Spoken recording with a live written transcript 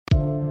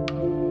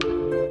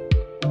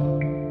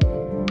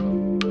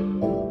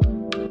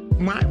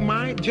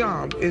My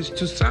job is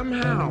to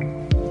somehow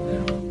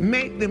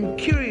make them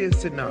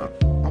curious enough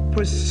or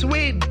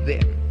persuade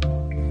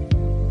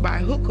them by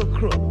hook or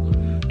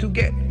crook to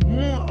get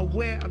more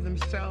aware of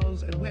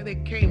themselves and where they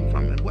came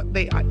from and what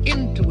they are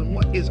into and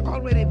what is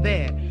already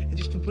there, and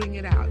just to bring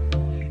it out.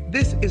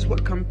 This is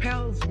what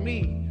compels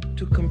me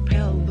to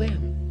compel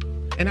them,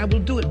 and I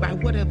will do it by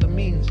whatever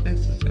means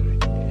necessary.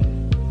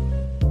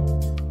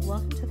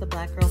 Welcome to the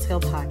Black Girls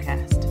Heal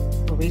podcast,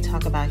 where we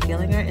talk about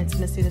healing our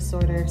intimacy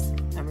disorders,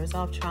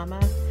 unresolved trauma,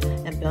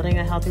 and building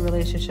a healthy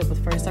relationship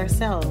with first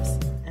ourselves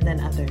and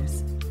then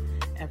others.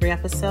 Every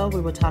episode,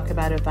 we will talk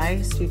about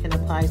advice you can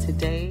apply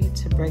today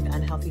to break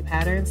unhealthy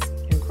patterns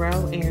and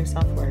grow in your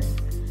self-worth.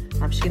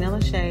 I'm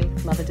Sheena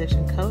Lachey, love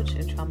addiction coach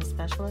and trauma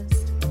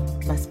specialist.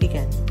 Let's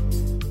begin.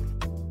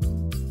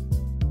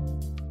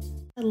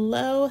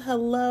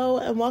 Hello,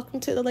 and welcome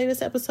to the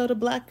latest episode of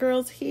Black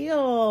Girls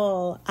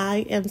Heal. I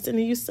am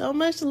sending you so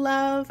much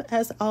love,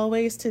 as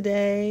always,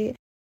 today.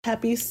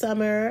 Happy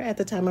summer. At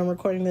the time I'm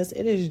recording this,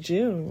 it is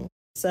June.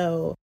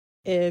 So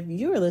if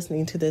you are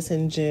listening to this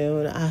in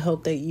June, I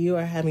hope that you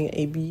are having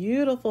a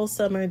beautiful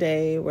summer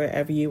day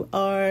wherever you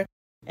are,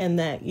 and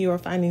that you are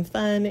finding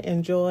fun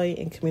and joy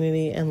and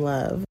community and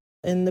love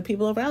in the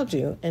people around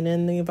you and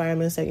in the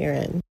environments that you're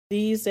in.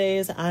 These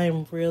days,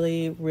 I'm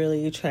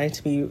really trying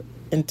to be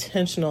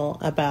intentional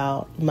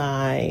about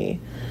my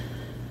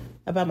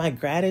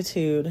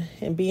gratitude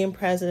and being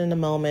present in the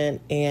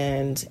moment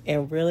and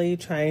really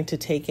trying to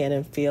take in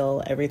and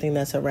feel everything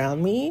that's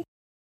around me,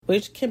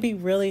 which can be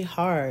really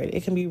hard.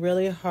 It can be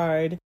really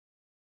hard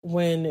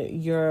when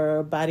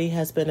your body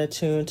has been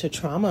attuned to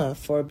trauma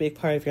for a big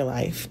part of your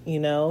life,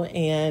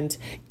 and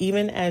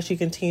even as you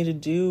continue to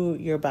do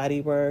your body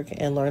work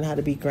and learn how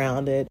to be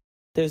grounded,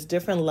 there's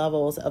different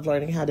levels of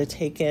learning how to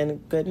take in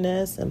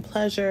goodness and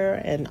pleasure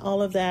and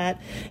all of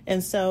that.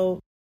 And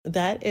so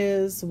that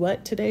is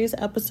what today's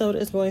episode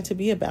is going to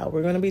be about.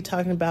 We're going to be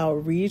talking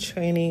about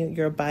retraining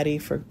your body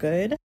for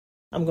good.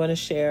 I'm going to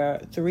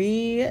share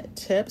 3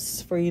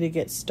 tips for you to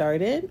get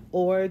started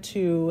or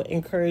to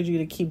encourage you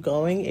to keep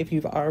going if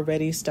you've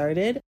already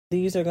started.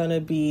 These are going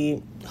to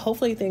be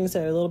hopefully things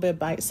that are a little bit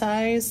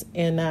bite-sized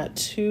and not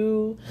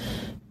too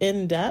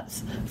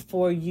in-depth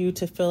for you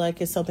to feel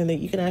like it's something that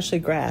you can actually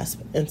grasp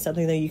and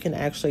something that you can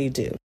actually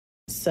do.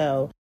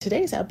 So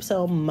today's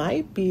episode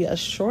might be a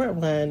short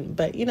one,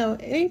 but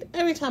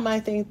every time I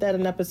think that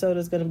an episode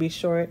is going to be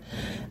short,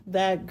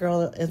 that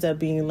girl ends up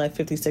being like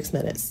 56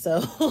 minutes.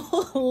 So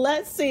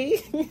let's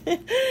see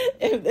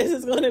if this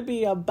is going to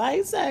be a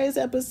bite-sized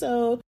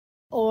episode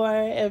or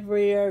if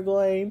we are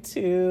going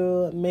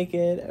to make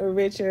it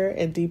richer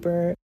and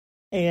deeper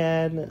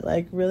and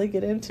really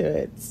get into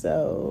it.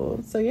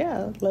 So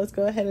yeah, let's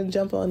go ahead and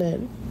jump on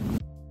in.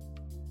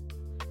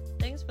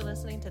 Thanks for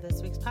listening to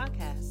this week's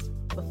podcast.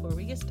 Before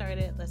we get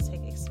started, let's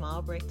take a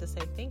small break to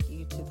say thank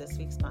you to this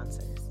week's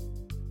sponsors.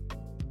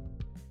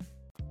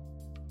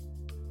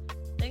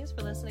 Thanks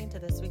for listening to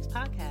this week's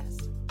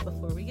podcast.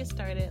 Before we get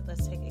started,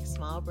 let's take a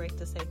small break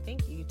to say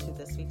thank you to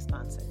this week's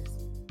sponsors.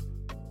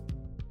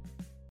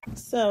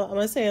 So I'm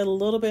going to say a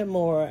little bit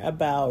more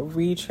about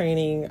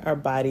retraining our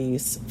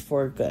bodies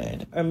for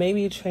good, or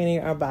maybe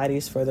training our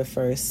bodies for the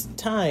first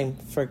time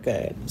for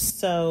good.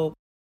 So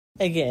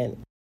again,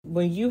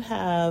 when you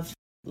have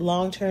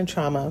long-term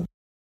trauma,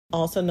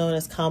 also known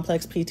as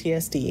complex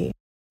PTSD,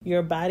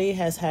 your body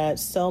has had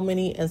so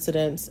many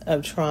incidents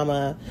of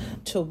trauma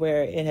to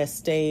where it has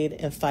stayed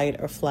in fight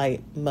or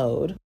flight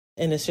mode,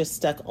 and it's just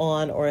stuck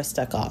on or is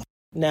stuck off.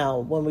 Now,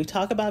 when we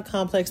talk about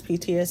complex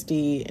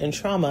PTSD and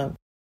trauma,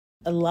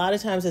 a lot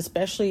of times,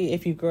 especially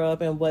if you grow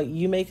up in what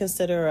you may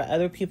consider or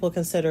other people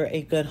consider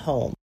a good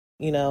home,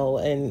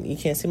 and you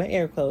can't see my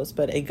air quotes,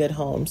 but a good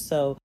home.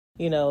 So,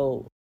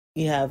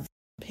 you have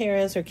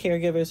parents or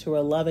caregivers who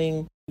are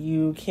loving.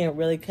 You can't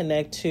really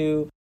connect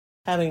to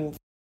having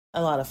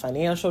a lot of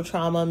financial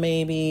trauma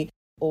maybe,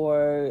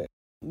 or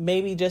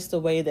maybe just the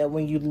way that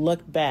when you look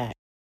back,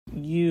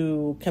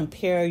 you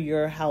compare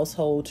your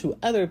household to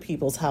other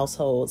people's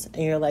households and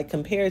you're like,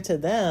 compared to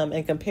them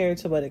and compared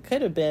to what it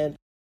could have been,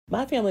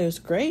 my family was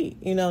great.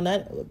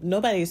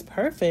 Nobody's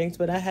perfect,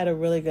 but I had a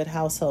really good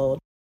household.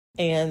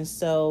 And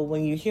so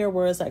when you hear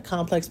words like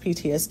complex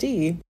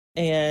PTSD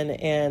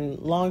and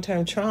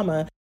long-term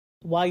trauma,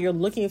 while you're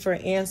looking for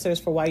answers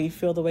for why you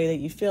feel the way that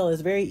you feel,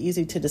 it's very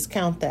easy to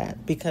discount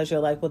that because you're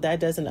like, well,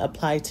 that doesn't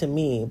apply to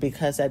me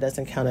because that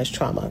doesn't count as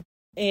trauma.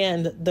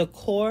 And the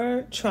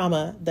core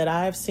trauma that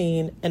I've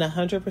seen in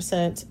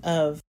 100%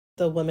 of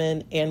the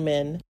women and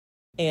men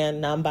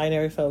and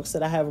non-binary folks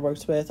that I have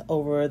worked with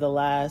over the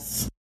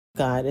last,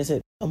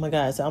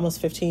 it's almost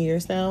 15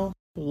 years now?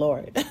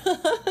 Lord,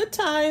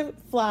 time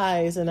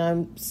flies. And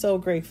I'm so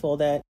grateful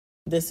that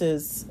this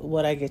is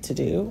what I get to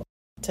do,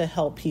 to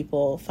help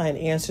people find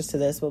answers to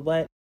this.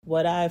 But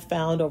what I've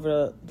found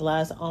over the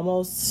last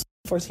almost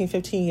 14,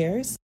 15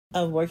 years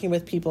of working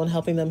with people and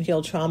helping them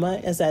heal trauma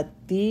is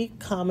that the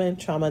common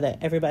trauma that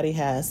everybody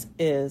has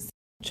is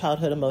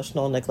childhood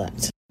emotional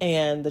neglect.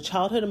 And the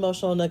childhood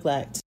emotional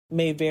neglect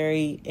may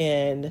vary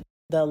in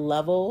the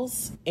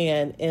levels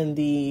and in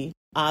the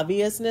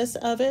obviousness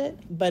of it,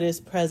 but is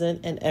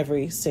present in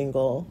every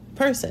single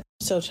person.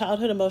 So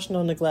childhood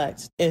emotional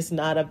neglect is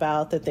not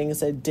about the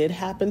things that did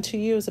happen to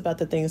you, it's about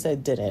the things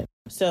that didn't.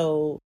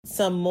 So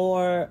some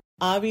more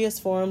obvious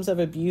forms of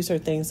abuse are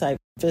things like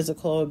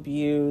physical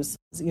abuse,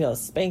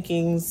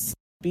 spankings,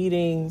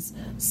 beatings,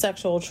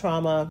 sexual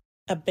trauma,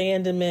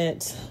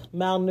 abandonment,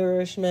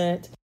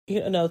 malnourishment,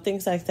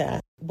 things like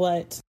that.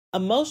 What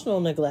emotional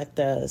neglect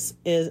does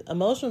is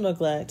emotional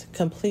neglect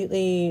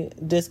completely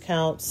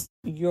discounts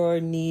your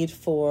need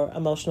for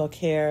emotional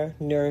care,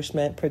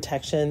 nourishment,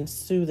 protection,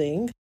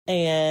 soothing,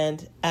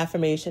 and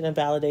affirmation and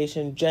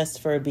validation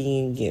just for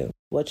being you.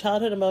 What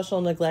childhood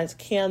emotional neglect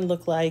can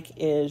look like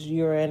is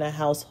you're in a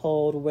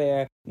household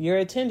where you're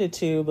attended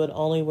to, but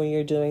only when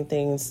you're doing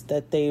things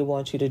that they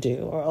want you to do,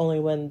 or only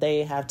when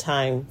they have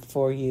time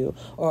for you,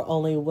 or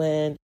only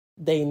when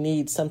they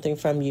need something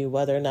from you,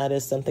 whether or not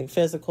it's something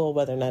physical,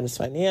 whether or not it's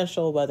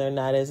financial, whether or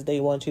not it's they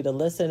want you to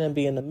listen and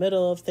be in the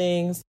middle of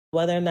things,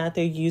 whether or not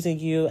they're using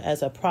you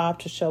as a prop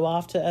to show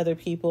off to other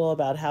people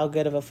about how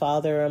good of a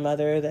father or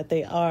mother that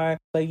they are,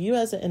 but you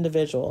as an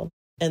individual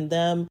and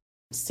them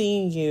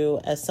seeing you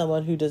as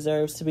someone who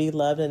deserves to be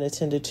loved and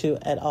attended to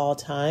at all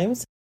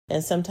times.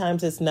 And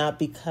sometimes it's not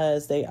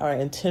because they are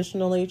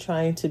intentionally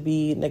trying to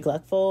be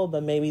neglectful,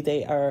 but maybe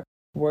they are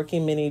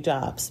working many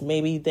jobs.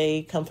 Maybe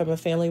they come from a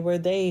family where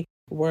they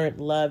weren't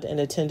loved and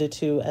attended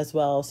to as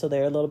well. So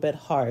they're a little bit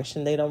harsh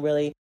and they're not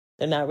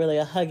really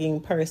a hugging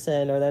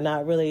person, or they're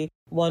not really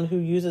one who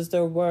uses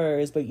their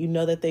words, but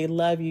that they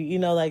love you.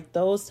 Like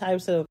those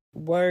types of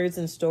words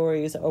and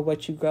stories are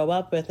what you grow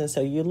up with. And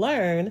so you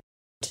learn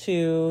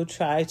to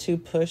try to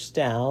push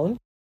down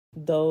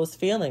those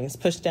feelings,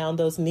 push down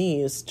those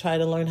needs, try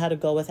to learn how to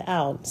go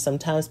without.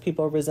 Sometimes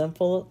people are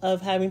resentful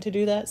of having to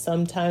do that.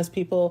 Sometimes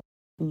people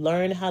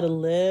learn how to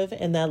live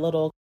in that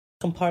little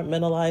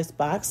compartmentalized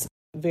box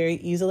very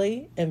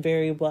easily and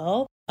very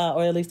well,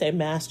 or at least they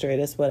master it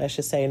is what I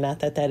should say. Not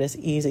that that is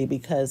easy,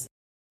 because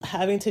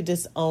having to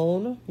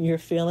disown your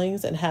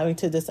feelings and having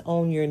to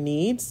disown your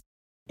needs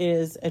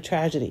is a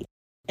tragedy.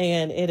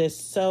 And it is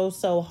so,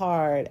 so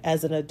hard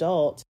as an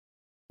adult.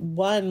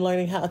 One,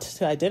 learning how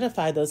to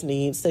identify those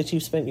needs that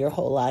you spent your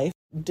whole life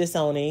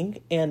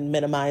disowning and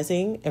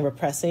minimizing and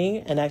repressing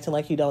and acting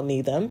like you don't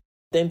need them.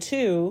 Then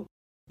two,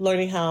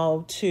 learning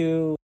how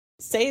to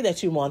say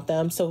that you want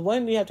them. So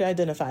one, you have to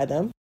identify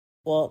them.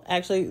 Well,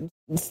 actually,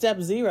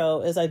 step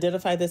 0 is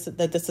identify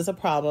that this is a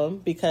problem,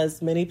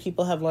 because many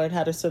people have learned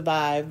how to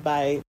survive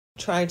by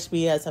trying to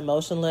be as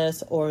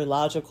emotionless or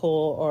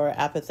logical or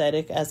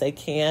apathetic as they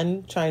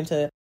can, trying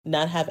to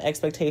not have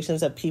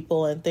expectations of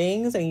people and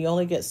things. And you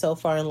only get so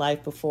far in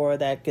life before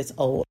that gets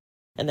old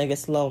and that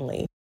gets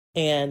lonely.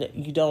 And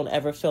you don't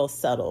ever feel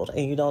settled,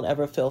 and you don't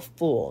ever feel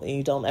full, and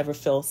you don't ever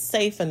feel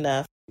safe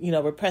enough.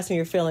 Repressing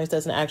your feelings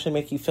doesn't actually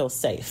make you feel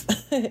safe.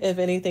 If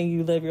anything,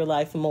 you live your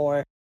life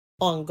more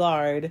on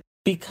guard,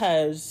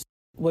 because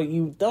what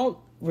you don't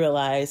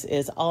realize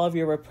is all of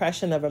your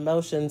repression of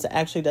emotions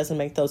actually doesn't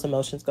make those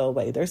emotions go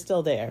away. They're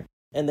still there,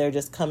 and they're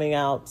just coming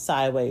out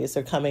sideways.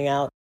 They're coming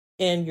out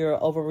in your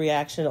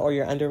overreaction or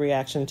your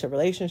underreaction to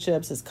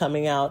relationships. It's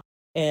coming out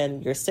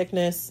in your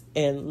sickness,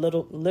 in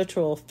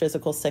literal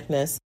physical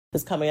sickness.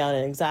 It's coming out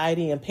in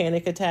anxiety and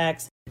panic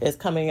attacks. It's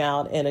coming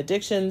out in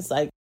addictions.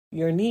 Like,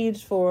 your need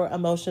for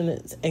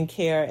emotions and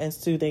care and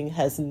soothing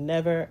has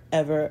never,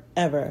 ever,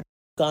 ever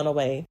gone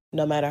away,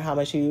 no matter how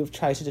much you've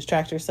tried to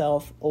distract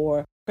yourself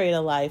or create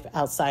a life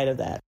outside of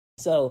that.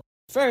 So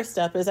first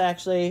step is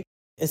actually,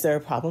 is there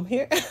a problem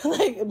here?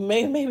 Like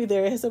maybe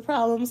there is a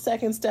problem.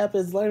 Second step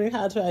is learning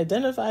how to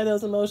identify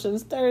those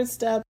emotions. Third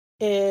step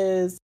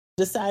is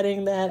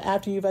deciding that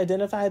after you've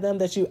identified them,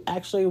 that you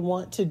actually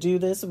want to do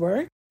this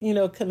work.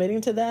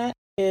 Committing to that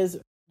is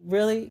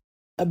really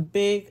a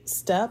big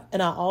step.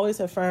 And I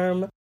always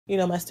affirm,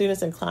 my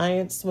students and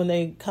clients when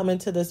they come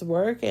into this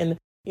work, and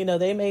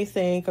they may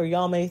think, or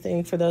y'all may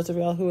think, for those of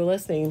y'all who are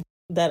listening,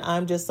 that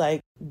I'm just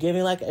like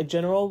giving like a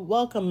general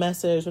welcome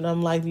message. And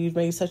I'm like, you've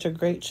made such a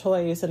great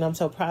choice and I'm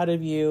so proud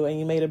of you. And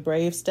you made a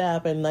brave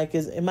step. And like,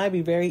 it might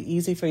be very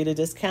easy for you to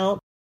discount,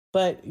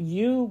 but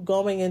you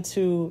going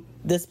into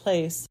this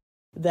place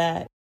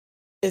that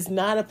is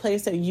not a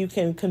place that you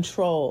can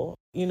control,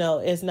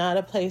 it's not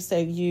a place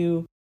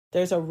that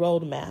there's a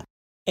roadmap,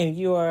 and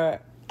you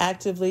are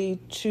actively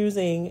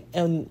choosing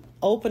and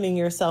opening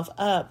yourself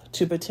up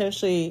to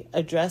potentially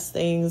address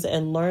things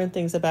and learn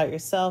things about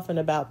yourself and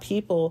about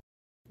people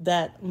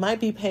that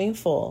might be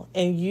painful.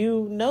 And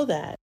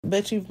that,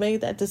 but you've made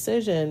that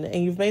decision,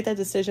 and you've made that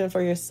decision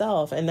for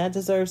yourself, and that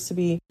deserves to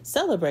be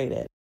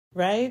celebrated,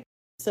 right?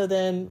 So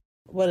then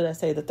what did I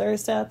say? The third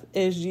step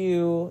is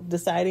you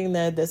deciding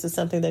that this is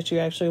something that you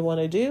actually want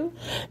to do.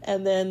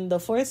 And then the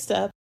fourth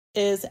step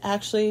is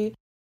actually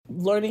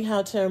learning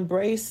how to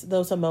embrace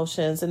those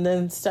emotions. And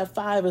then step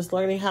 5 is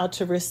learning how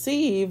to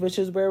receive, which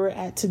is where we're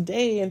at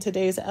today in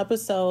today's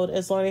episode,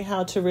 is learning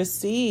how to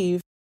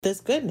receive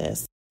this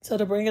goodness. So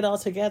to bring it all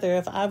together,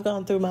 if I've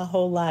gone through my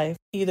whole life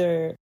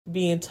either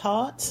being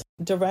taught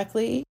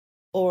directly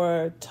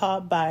or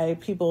taught by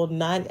people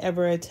not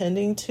ever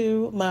attending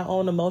to my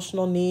own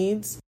emotional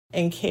needs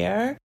and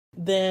care,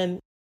 then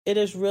it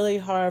is really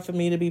hard for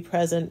me to be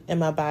present in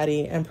my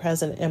body and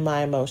present in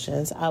my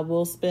emotions. I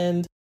will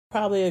spend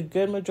probably a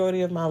good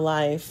majority of my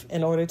life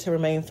in order to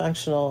remain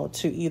functional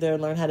to either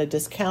learn how to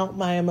discount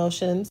my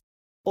emotions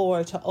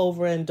or to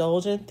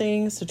overindulge in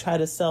things to try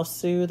to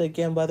self-soothe,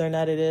 again, whether or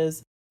not it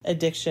is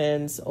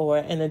addictions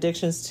and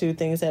addictions to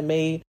things that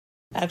may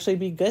actually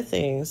be good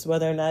things,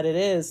 whether or not it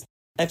is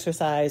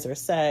exercise or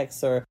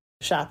sex or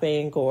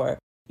shopping or,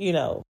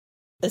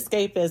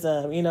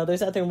 escapism.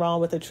 There's nothing wrong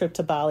with a trip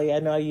to Bali. I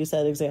know I use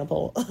that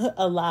example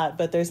a lot,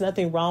 but there's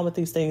nothing wrong with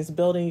these things,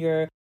 building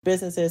your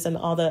businesses and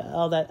all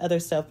that other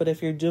stuff. But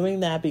if you're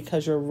doing that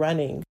because you're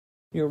running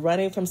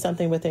from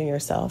something within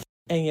yourself,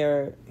 and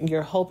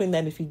you're hoping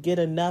that if you get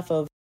enough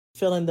of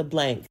fill in the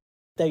blank,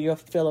 that you'll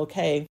feel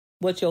okay,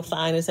 what you'll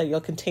find is that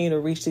you'll continue to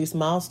reach these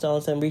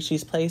milestones and reach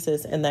these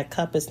places, and that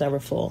cup is never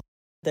full.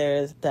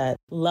 There's that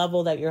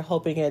level that you're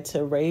hoping it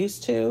to raise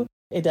to,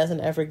 it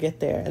doesn't ever get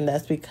there. And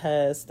that's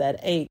because that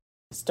ache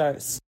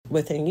starts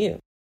within you.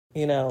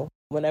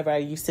 Whenever I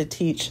used to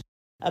teach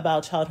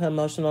about childhood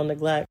emotional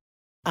neglect,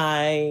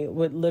 I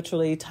would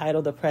literally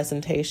title the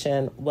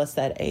presentation, "What's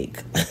that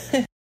ache?"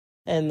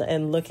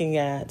 and looking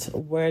at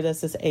where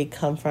does this ache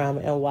come from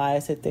and why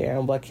is it there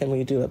and what can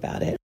we do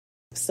about it.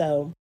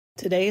 So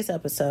today's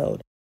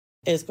episode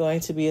is going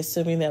to be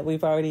assuming that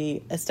we've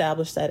already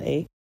established that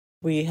ache.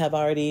 We have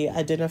already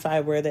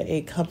identified where the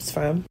ache comes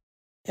from,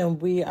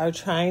 and we are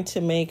trying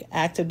to make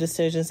active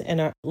decisions in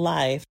our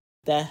life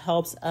that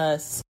helps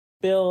us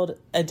build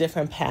a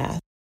different path.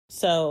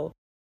 So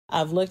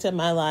I've looked at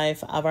my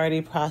life. I've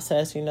already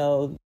processed,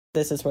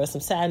 this is where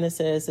some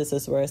sadness is. This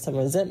is where some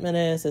resentment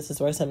is. This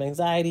is where some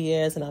anxiety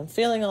is. And I'm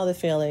feeling all the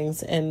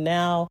feelings. And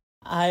now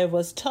I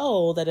was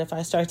told that if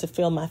I start to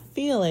feel my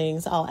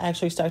feelings, I'll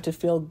actually start to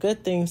feel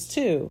good things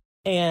too.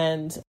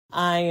 And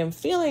I am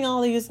feeling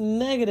all these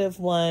negative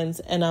ones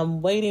and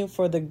I'm waiting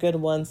for the good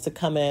ones to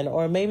come in,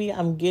 or maybe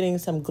I'm getting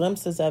some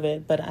glimpses of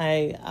it, but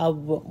I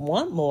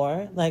want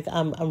more. Like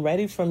I'm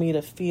ready for me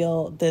to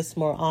feel this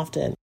more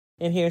often.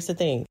 And here's the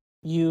thing.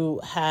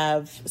 You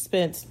have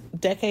spent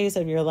decades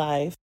of your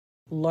life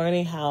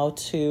learning how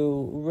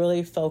to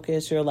really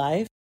focus your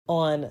life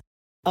on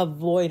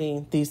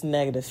avoiding these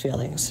negative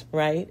feelings,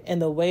 right?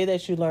 And the way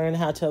that you learn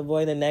how to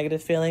avoid the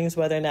negative feelings,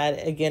 whether or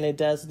not, again, it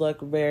does look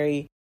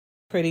very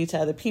pretty to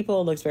other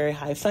people, looks very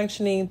high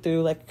functioning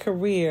through like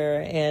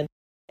career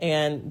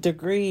and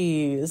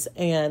degrees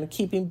and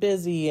keeping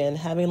busy and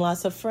having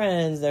lots of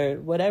friends or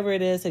whatever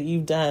it is that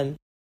you've done,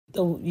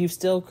 you've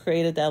still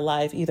created that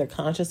life either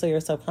consciously or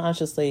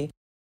subconsciously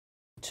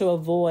to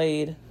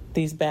avoid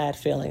these bad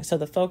feelings. So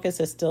the focus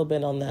has still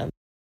been on them.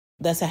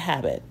 That's a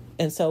habit.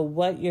 And so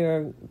what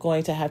you're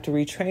going to have to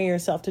retrain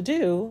yourself to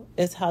do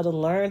is how to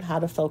learn how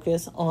to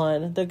focus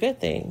on the good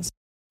things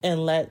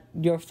and let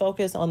your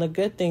focus on the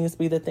good things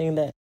be the thing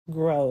that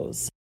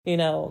grows.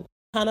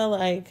 Kind of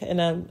like,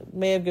 and I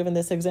may have given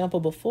this example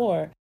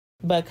before,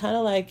 but kind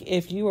of like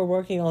if you were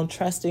working on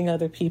trusting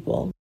other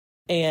people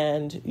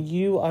and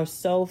you are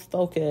so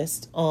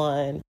focused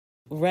on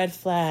red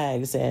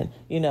flags and,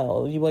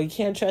 you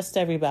can't trust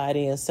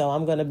everybody. And so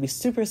I'm going to be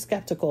super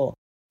skeptical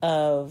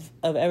of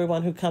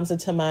everyone who comes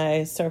into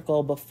my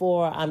circle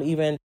before I'm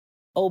even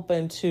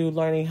open to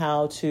learning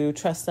how to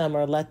trust them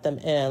or let them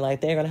in. Like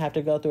they're going to have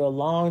to go through a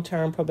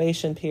long-term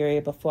probation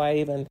period before I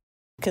even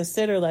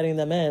consider letting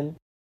them in.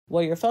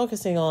 What you're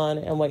focusing on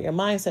and what your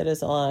mindset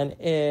is on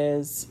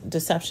is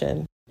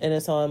deception, and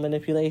it's on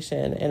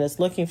manipulation, and it's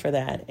looking for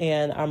that.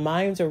 And our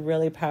minds are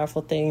really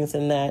powerful things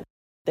in that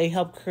they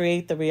help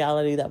create the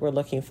reality that we're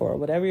looking for.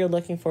 Whatever you're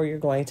looking for, you're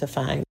going to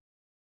find.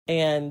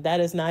 And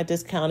that is not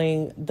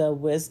discounting the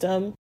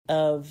wisdom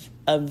of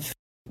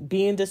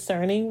being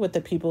discerning with the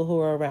people who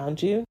are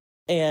around you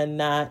and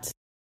not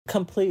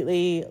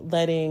completely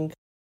letting,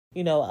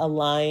 a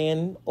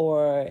lion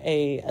or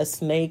a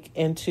snake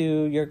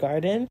into your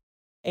garden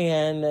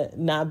and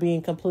not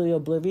being completely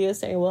oblivious,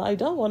 saying, well, I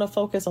don't want to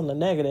focus on the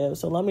negative,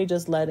 so let me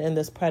just let in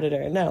this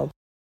predator. No,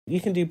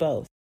 you can do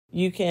both.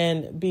 You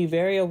can be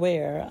very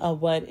aware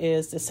of what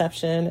is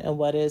deception and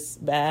what is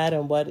bad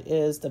and what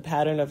is the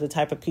pattern of the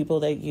type of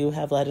people that you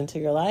have let into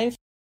your life,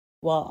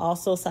 while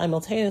also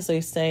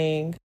simultaneously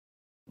saying,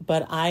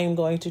 but I am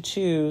going to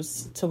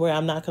choose to where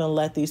I'm not going to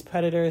let these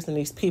predators and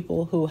these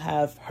people who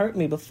have hurt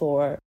me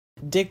before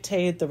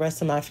dictate the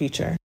rest of my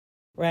future,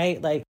 right?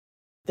 Like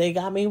they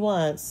got me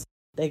once,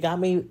 they got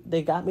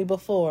me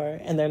before,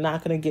 and they're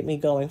not going to get me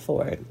going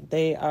forward.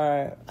 They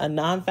are a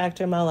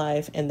non-factor in my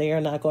life, and they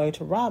are not going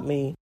to rob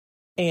me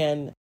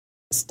and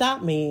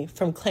stop me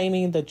from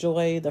claiming the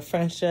joy, the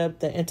friendship,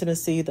 the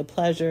intimacy, the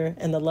pleasure,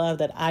 and the love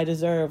that I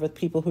deserve with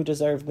people who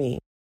deserve me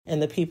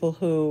and the people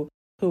who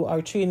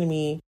are treating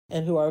me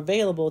and who are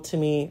available to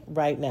me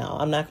right now.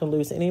 I'm not going to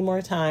lose any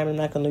more time. I'm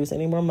not going to lose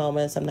any more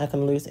moments. I'm not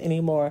going to lose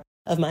any more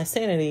of my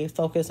sanity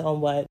focused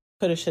on what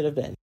could have, should have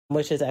been,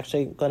 which is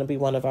actually going to be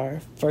one of our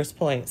first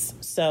points.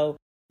 So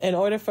in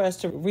order for us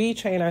to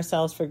retrain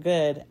ourselves for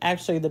good,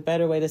 actually the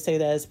better way to say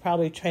that is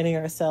probably training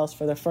ourselves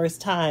for the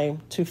first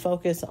time to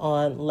focus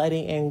on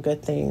letting in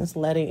good things,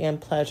 letting in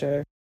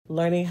pleasure,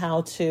 learning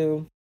how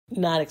to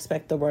not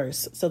expect the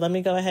worst. So let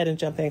me go ahead and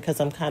jump in because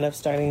I'm kind of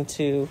starting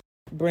to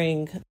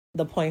bring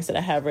the points that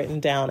I have written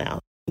down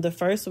out. The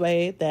first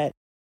way that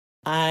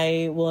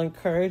I will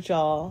encourage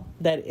y'all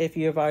that if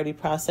you've already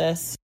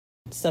processed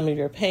some of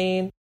your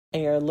pain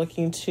and you're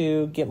looking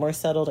to get more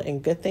settled in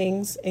good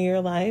things in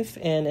your life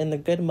and in the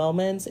good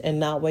moments and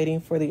not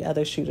waiting for the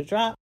other shoe to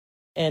drop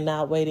and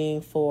not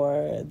waiting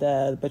for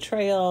the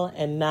betrayal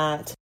and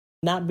not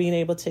being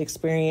able to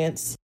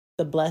experience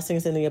the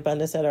blessings and the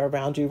abundance that are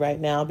around you right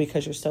now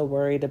because you're so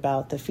worried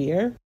about the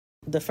fear.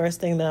 The first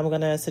thing that I'm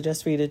going to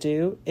suggest for you to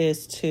do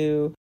is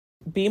to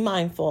be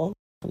mindful.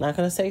 I'm not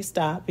going to say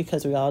stop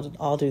because we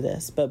all do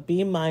this, but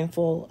be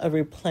mindful of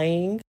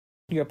replaying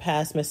your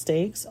past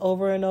mistakes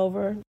over and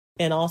over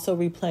and also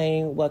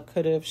replaying what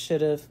could have,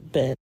 should have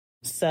been.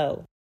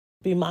 So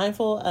be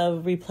mindful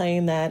of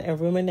replaying that and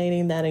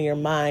ruminating that in your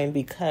mind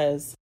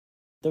because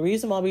the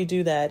reason why we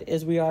do that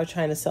is we are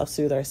trying to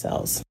self-soothe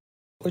ourselves.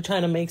 We're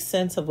trying to make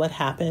sense of what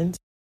happened.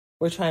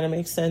 We're trying to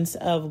make sense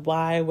of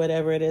why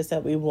whatever it is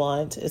that we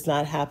want is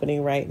not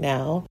happening right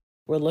now.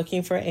 We're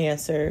looking for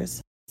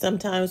answers.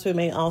 Sometimes we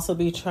may also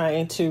be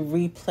trying to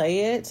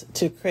replay it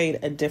to create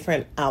a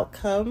different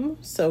outcome.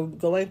 So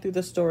going through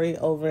the story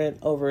over and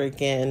over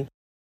again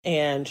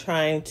and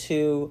trying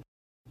to,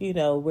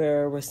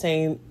 where we're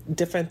saying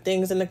different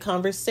things in the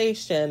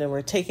conversation and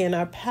we're taking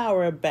our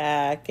power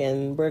back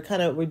and we're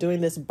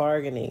doing this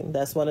bargaining.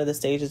 That's one of the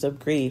stages of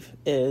grief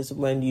is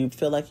when you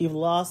feel like you've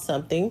lost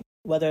something,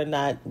 whether or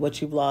not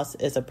what you've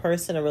lost is a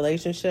person, a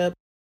relationship,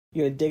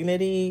 your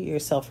dignity, your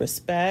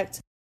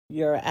self-respect,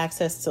 your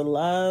access to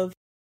love,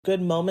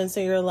 good moments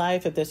in your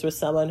life. If this was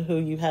someone who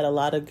you had a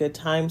lot of good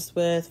times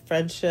with,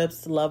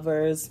 friendships,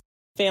 lovers,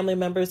 family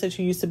members that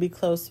you used to be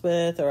close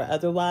with or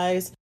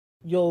otherwise,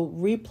 you'll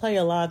replay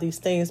a lot of these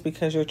things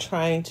because you're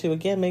trying to,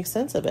 again, make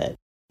sense of it.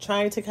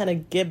 Trying to kind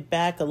of get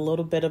back a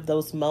little bit of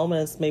those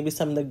moments, maybe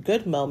some of the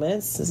good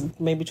moments,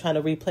 maybe trying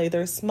to replay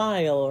their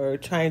smile or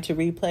trying to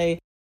replay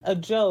a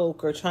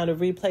joke or trying to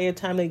replay a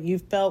time that you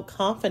felt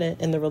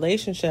confident in the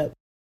relationship.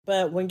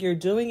 But when you're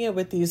doing it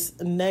with these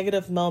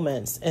negative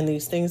moments and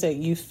these things that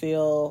you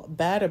feel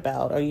bad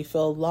about or you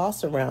feel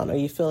lost around or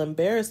you feel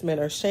embarrassment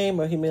or shame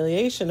or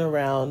humiliation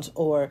around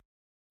or,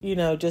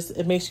 just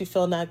it makes you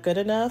feel not good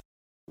enough,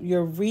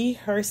 you're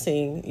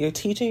rehearsing, you're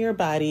teaching your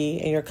body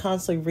and you're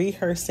constantly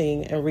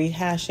rehearsing and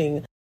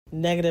rehashing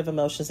negative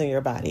emotions in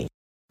your body.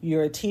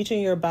 You're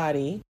teaching your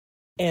body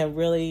and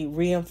really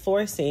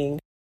reinforcing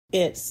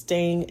it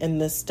staying in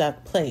this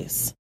stuck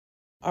place.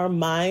 Our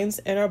minds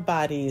and our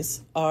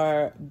bodies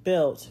are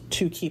built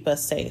to keep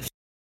us safe,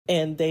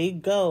 and they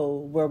go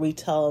where we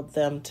tell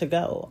them to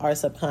go. Our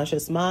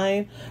subconscious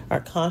mind, our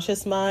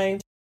conscious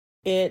mind,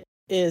 it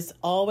is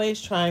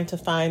always trying to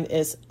find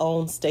its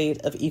own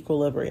state of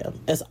equilibrium.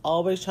 It's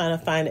always trying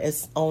to find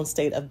its own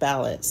state of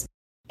balance.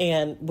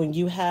 And when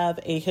you have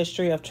a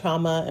history of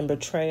trauma and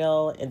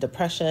betrayal and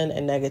depression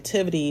and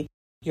negativity,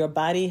 your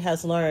body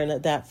has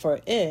learned that for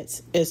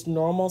it, its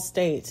normal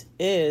state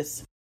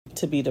is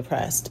to be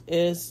depressed,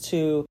 is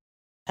to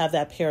have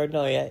that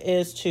paranoia,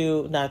 is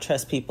to not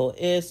trust people,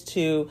 is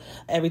to,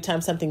 every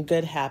time something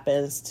good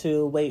happens,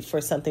 to wait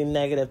for something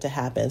negative to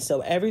happen.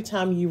 So every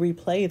time you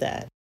replay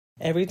that,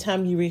 every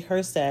time you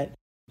rehearse that,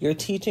 you're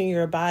teaching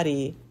your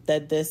body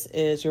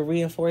that you're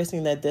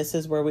reinforcing that this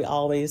is where we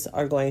always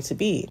are going to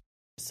be.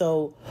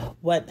 So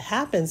what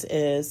happens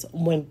is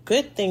when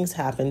good things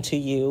happen to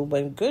you,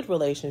 when good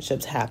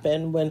relationships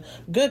happen, when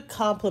good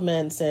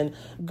compliments and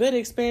good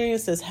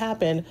experiences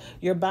happen,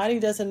 your body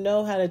doesn't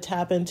know how to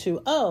tap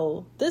into,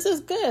 oh, this is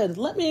good.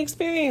 Let me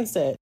experience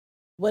it.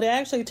 What it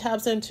actually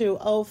taps into,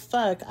 oh,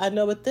 fuck, I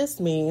know what this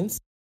means.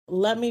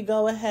 Let me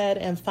go ahead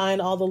and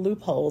find all the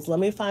loopholes. Let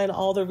me find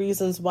all the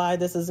reasons why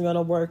this is going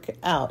to work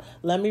out.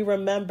 Let me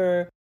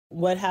remember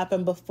what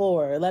happened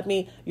before.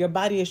 Your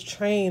body is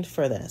trained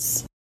for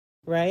this.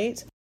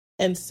 Right?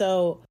 And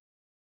so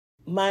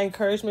my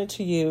encouragement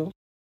to you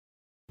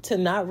to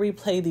not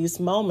replay these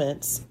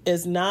moments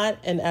is not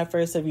an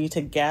effort of you to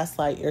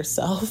gaslight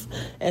yourself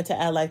and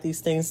to act like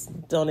these things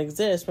don't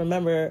exist.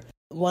 Remember,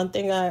 one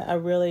thing I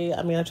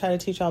try to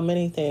teach y'all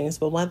many things,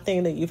 but one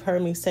thing that you've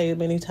heard me say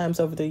many times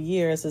over the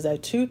years is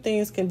that two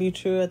things can be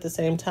true at the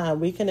same time.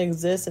 We can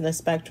exist in a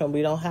spectrum.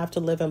 We don't have to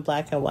live in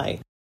black and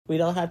white. We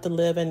don't have to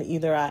live in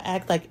either I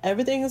act like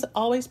everything is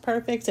always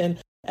perfect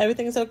and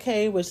everything's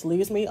okay, which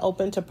leaves me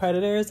open to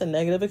predators and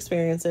negative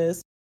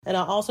experiences. And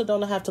I also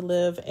don't have to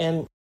live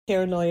in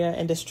paranoia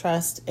and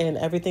distrust and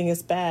everything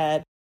is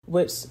bad,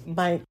 which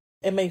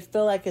it may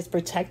feel like it's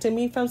protecting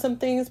me from some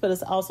things, but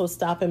it's also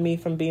stopping me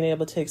from being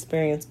able to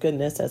experience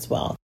goodness as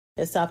well.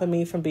 It's stopping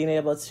me from being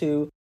able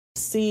to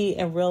see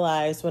and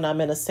realize when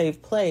I'm in a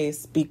safe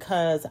place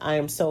because I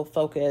am so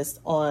focused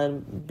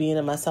on being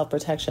in my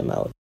self-protection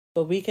mode.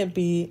 But we can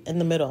be in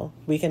the middle.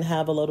 We can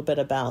have a little bit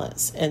of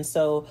balance. And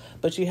so,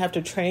 but you have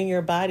to train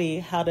your body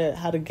how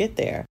to get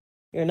there.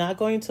 You're not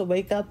going to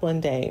wake up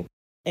one day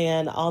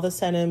and all of a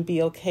sudden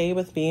be okay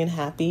with being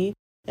happy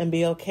and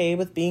be okay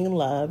with being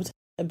loved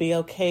and be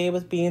okay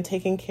with being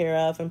taken care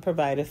of and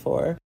provided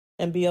for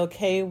and be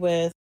okay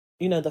with,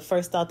 the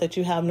first thought that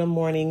you have in the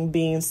morning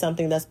being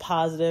something that's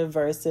positive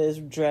versus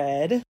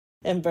dread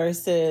and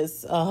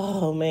versus,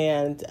 oh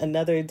man,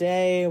 another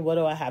day. What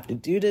do I have to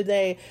do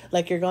today?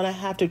 Like, you're going to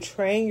have to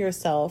train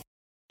yourself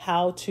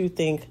how to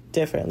think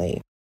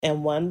differently.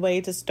 And one way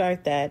to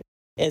start that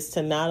is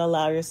to not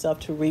allow yourself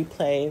to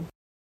replay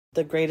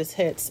the greatest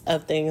hits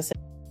of things.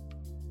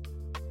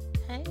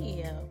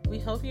 Hey, we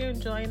hope you're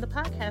enjoying the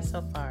podcast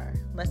so far.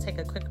 Let's take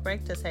a quick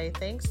break to say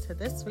thanks to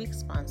this week's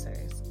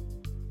sponsors.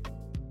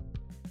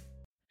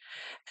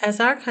 As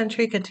our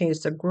country continues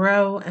to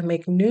grow and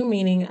make new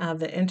meaning out of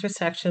the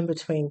intersection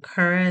between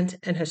current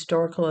and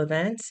historical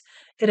events,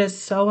 it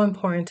is so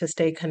important to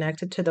stay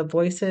connected to the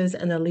voices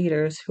and the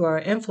leaders who are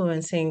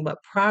influencing what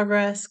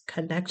progress,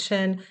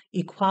 connection,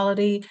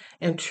 equality,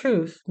 and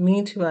truth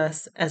mean to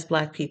us as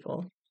Black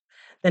people.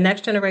 The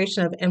next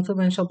generation of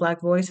influential Black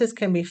voices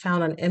can be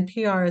found on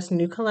NPR's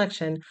new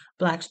collection,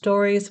 Black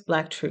Stories,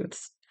 Black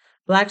Truths.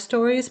 Black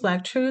Stories,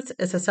 Black Truths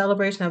is a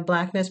celebration of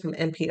Blackness from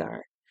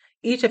NPR.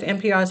 Each of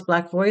NPR's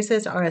Black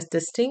voices are as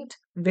distinct,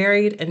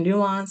 varied, and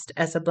nuanced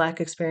as the Black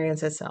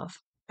experience itself.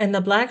 In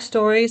the Black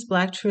Stories,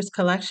 Black Truths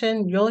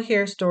collection, you'll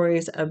hear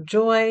stories of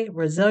joy,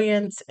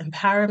 resilience,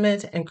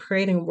 empowerment, and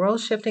creating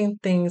world-shifting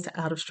things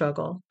out of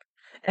struggle.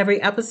 Every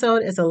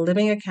episode is a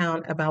living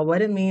account about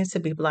what it means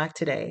to be Black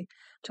today,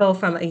 told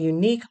from a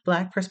unique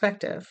Black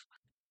perspective.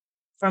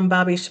 From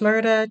Bobby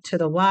Shmurda to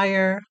The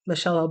Wire,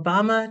 Michelle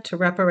Obama to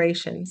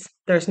reparations,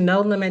 there's no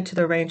limit to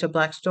the range of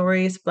Black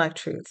stories, Black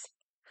truths.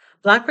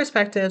 Black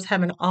perspectives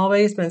haven't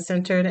always been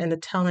centered in the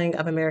telling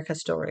of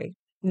America's story.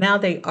 Now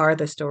they are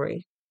the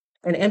story.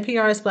 In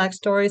NPR's Black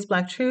Stories,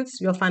 Black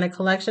Truths, you'll find a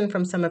collection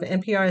from some of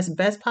NPR's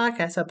best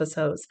podcast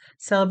episodes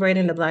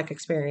celebrating the Black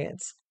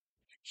experience.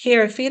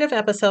 Hear a feed of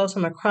episodes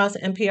from across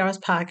NPR's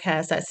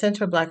podcasts that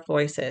center Black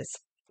voices.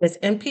 It's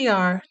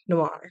NPR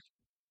Noir.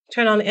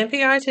 Turn on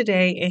NPR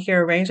today and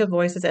hear a range of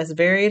voices as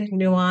varied,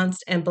 nuanced,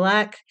 and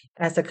Black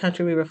as the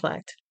country we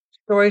reflect.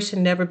 Stories should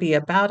never be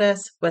about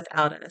us,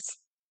 without us.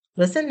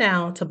 Listen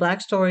now to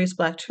Black Stories,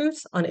 Black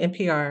Truths on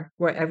NPR,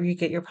 wherever you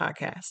get your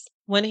podcasts.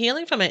 When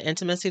healing from an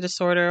intimacy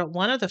disorder,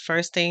 one of the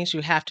first things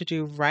you have to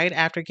do right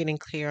after getting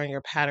clear on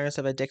your patterns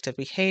of addictive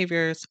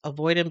behaviors,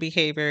 avoidant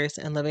behaviors,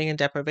 and living in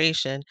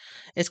deprivation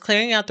is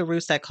clearing out the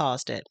roots that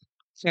caused it.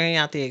 Clearing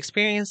out the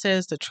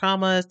experiences, the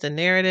traumas, the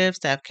narratives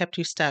that have kept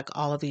you stuck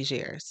all of these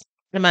years.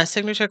 In my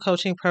signature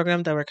coaching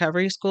program, The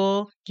Recovery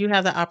School, you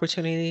have the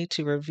opportunity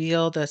to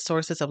reveal the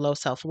sources of low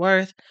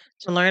self-worth,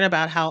 to learn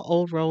about how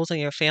old roles in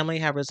your family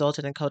have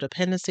resulted in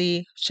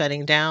codependency,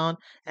 shutting down,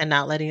 and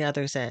not letting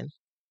others in.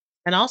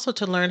 And also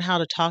to learn how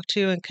to talk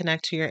to and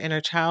connect to your inner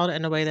child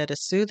in a way that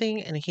is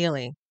soothing and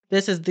healing.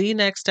 This is the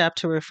next step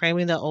to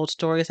reframing the old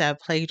stories that have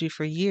plagued you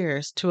for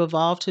years to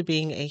evolve to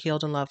being a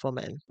healed and loved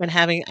woman and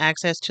having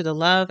access to the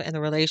love and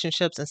the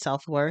relationships and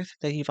self-worth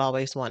that you've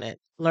always wanted.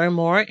 Learn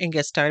more and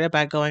get started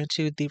by going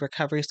to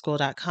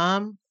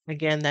therecoveryschool.com.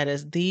 Again, that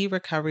is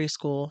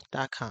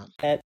therecoveryschool.com.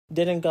 That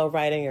didn't go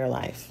right in your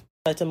life,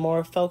 but to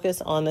more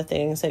focus on the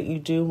things that you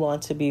do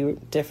want to be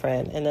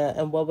different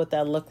and what would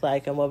that look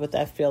like and what would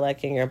that feel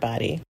like in your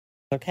body.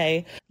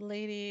 Okay.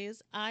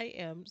 Ladies, I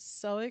am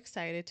so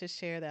excited to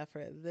share that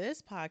for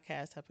this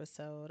podcast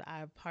episode,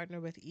 I've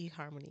partnered with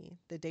eHarmony,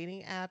 the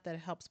dating app that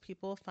helps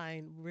people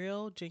find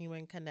real,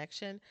 genuine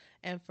connection.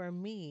 And for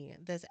me,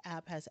 this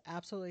app has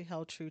absolutely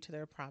held true to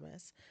their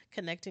promise,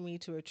 connecting me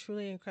to a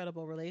truly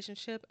incredible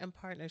relationship and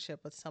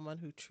partnership with someone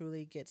who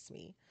truly gets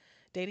me.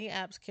 Dating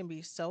apps can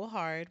be so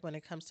hard when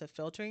it comes to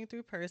filtering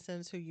through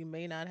persons who you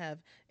may not have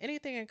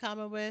anything in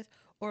common with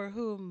or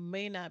who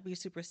may not be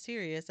super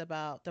serious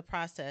about the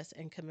process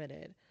and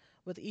committed.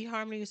 With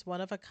eHarmony's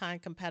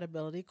one-of-a-kind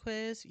compatibility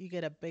quiz, you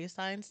get a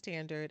baseline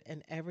standard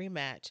in every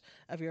match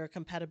of your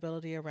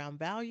compatibility around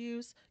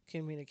values,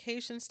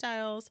 communication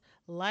styles,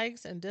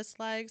 likes and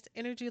dislikes,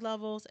 energy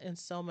levels, and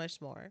so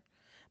much more.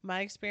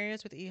 My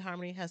experience with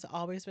eHarmony has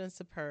always been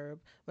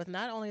superb, with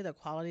not only the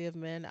quality of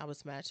men I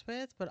was matched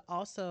with, but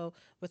also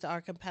with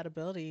our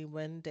compatibility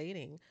when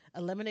dating,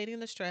 eliminating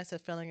the stress of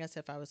feeling as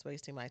if I was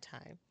wasting my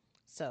time.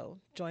 So,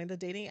 join the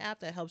dating app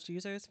that helps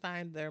users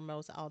find their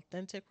most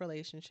authentic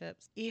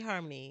relationships.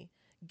 eHarmony,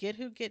 get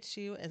who gets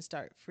you and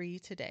start free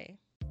today.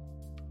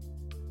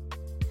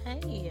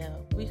 Hey,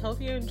 we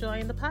hope you're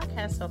enjoying the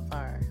podcast so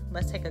far.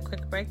 Let's take a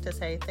quick break to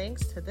say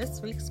thanks to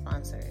this week's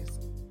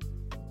sponsors.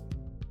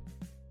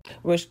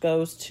 Which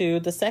goes to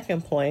the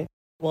second point.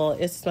 Well,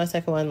 it's my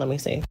second one. Let me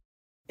see.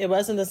 It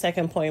wasn't the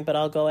second point, but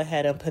I'll go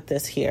ahead and put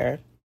this here.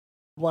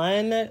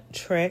 One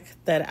trick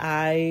that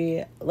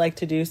I like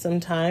to do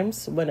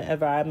sometimes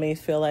whenever I may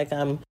feel like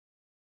I'm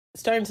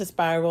starting to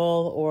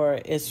spiral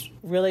or it's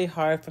really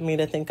hard for me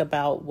to think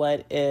about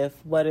what it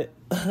would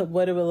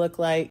look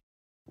like.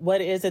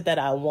 What is it that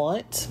I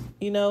want?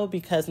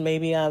 Because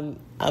maybe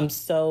I'm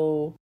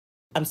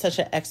such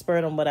an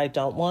expert on what I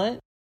don't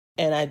want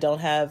and I don't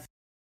have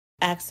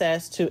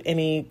access to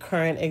any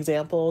current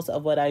examples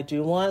of what I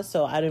do want.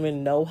 So I don't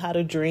even know how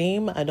to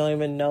dream. I don't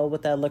even know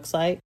what that looks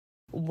like.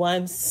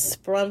 One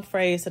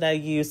phrase that I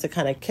use to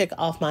kind of kick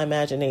off my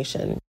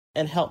imagination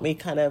and help me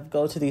kind of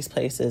go to these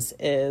places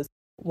is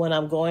when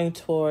I'm going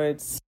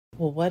towards,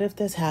 well, what if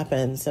this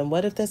happens? And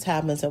what if this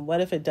happens? And what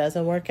if it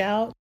doesn't work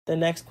out? The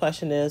next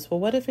question is, well,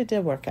 what if it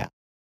did work out?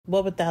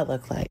 What would that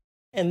look like?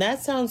 And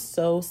that sounds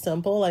so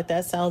simple. Like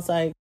it sounds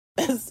like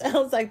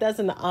that's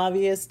an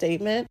obvious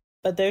statement,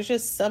 but there's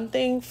just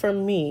something for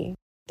me.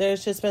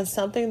 There's just been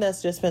something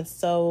that's just been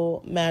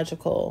so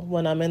magical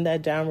when I'm in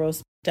that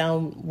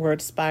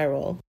downward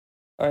spiral,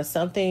 or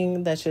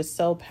something that's just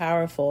so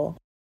powerful,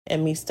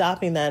 and me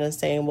stopping that and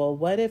saying, well,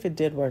 what if it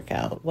did work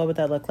out? What would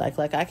that look like?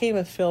 Like I can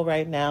even feel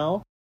right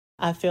now,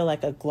 I feel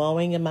like a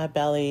glowing in my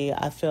belly.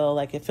 I feel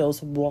like it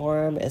feels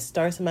warm. It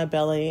starts in my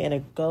belly and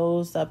it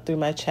goes up through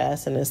my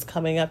chest and it's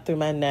coming up through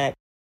my neck.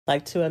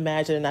 Like to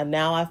imagine, and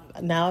now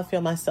I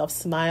feel myself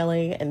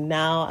smiling, and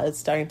now it's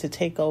starting to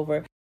take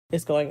over.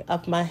 It's going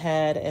up my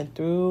head and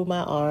through my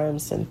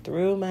arms and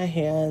through my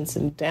hands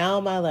and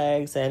down my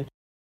legs, and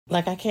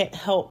like I can't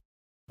help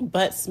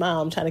but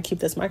smile. I'm trying to keep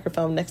this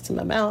microphone next to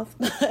my mouth.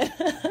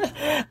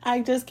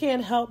 I just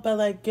can't help but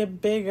like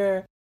get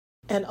bigger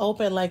and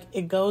open. Like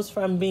it goes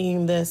from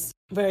being this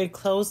very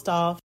closed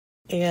off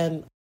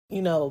and,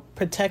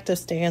 protective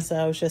stance that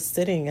I was just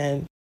sitting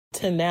in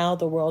to now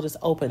the world is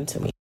open to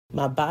me.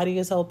 My body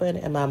is open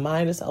and my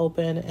mind is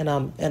open, and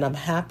I'm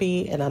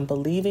happy and I'm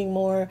believing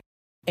more.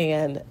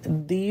 And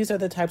these are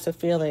the types of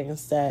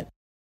feelings that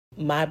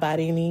my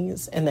body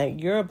needs and that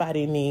your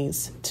body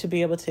needs to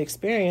be able to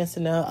experience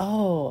and know,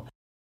 oh,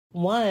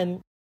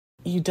 one,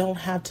 you don't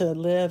have to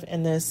live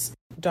in this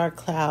dark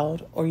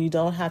cloud, or you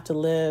don't have to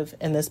live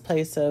in this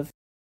place of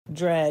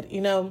dread.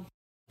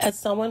 As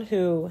someone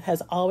who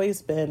has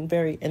always been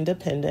very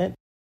independent,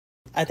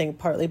 I think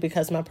partly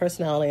because of my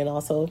personality and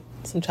also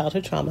some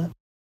childhood trauma,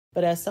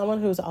 but as someone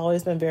who's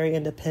always been very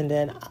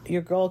independent,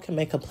 your girl can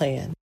make a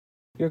plan.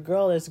 Your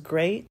girl is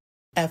great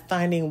at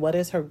finding what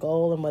is her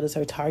goal and what is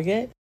her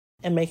target,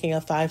 and making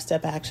a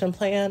 5-step action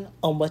plan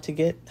on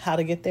how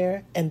to get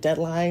there, and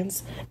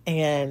deadlines,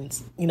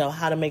 and,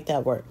 how to make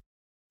that work.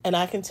 And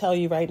I can tell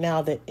you right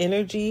now, the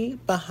energy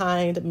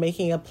behind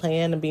making a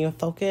plan and being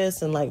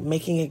focused and like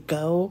making it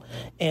go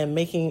and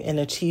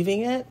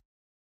achieving it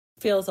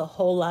feels a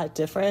whole lot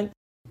different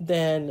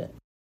than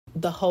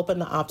the hope and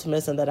the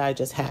optimism that I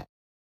just had.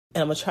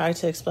 And I'm going to try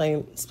to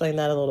explain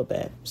that a little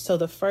bit. So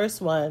the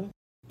first one,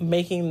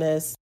 making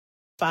this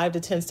 5 to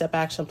 10 step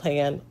action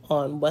plan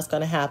on what's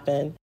going to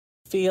happen,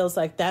 feels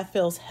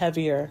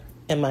heavier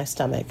in my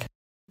stomach.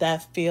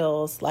 That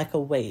feels like a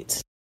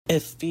weight.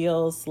 It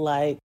feels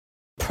like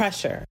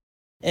pressure.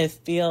 It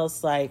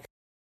feels like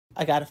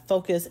I got to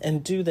focus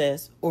and do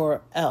this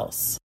or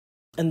else.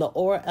 And the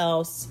or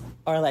else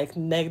are like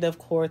negative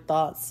core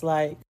thoughts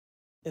like,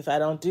 if I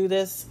don't do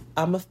this,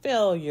 I'm a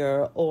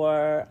failure,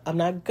 or I'm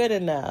not good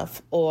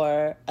enough,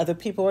 or other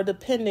people are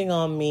depending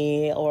on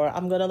me, or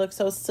I'm going to look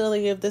so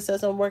silly if this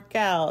doesn't work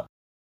out.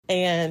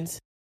 And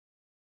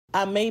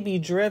I may be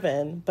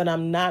driven, but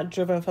I'm not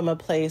driven from a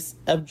place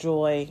of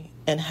joy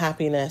and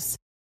happiness.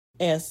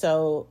 And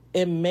so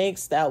it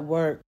makes that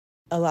work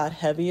a lot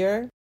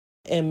heavier.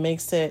 It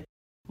makes it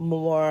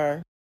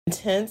more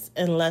intense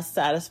and less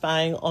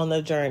satisfying on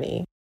the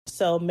journey.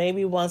 So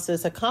maybe once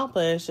it's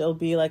accomplished, it'll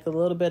be like a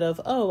little bit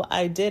of, oh,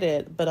 I did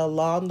it. But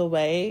along the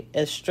way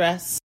is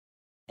stress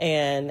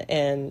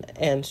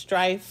and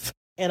strife.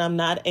 And I'm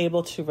not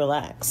able to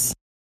relax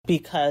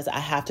because I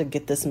have to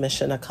get this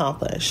mission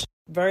accomplished.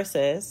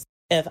 Versus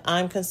if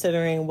I'm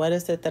considering what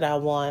is it that I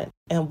want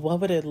and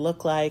what would it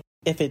look like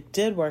if it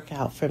did work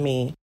out for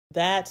me,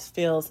 that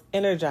feels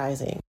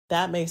energizing.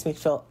 That makes me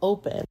feel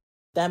open.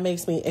 That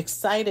makes me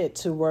excited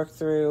to work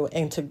through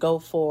and to go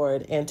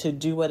forward and to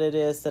do what it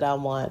is that I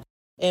want.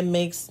 It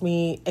makes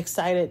me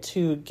excited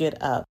to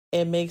get up.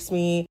 It makes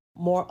me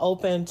more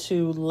open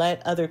to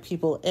let other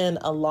people in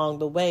along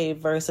the way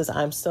versus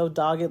I'm so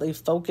doggedly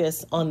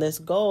focused on this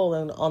goal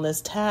and on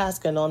this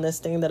task and on this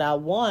thing that I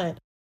want.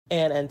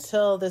 And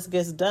until this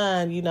gets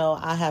done,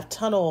 I have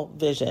tunnel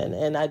vision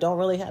and I don't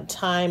really have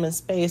time and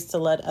space to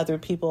let other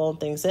people and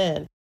things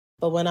in.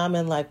 But when I'm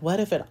in like, what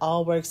if it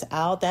all works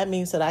out? That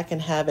means that I can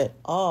have it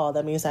all.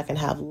 That means I can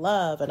have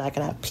love and I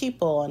can have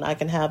people and I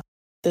can have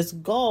this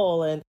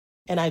goal and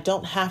I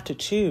don't have to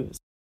choose.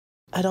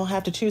 I don't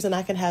have to choose, and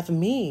I can have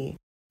me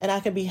and I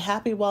can be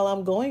happy while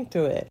I'm going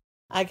through it.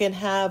 I can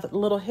have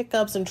little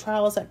hiccups and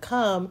trials that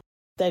come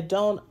that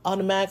don't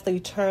automatically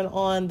turn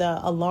on the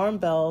alarm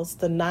bells,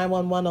 the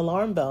 911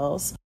 alarm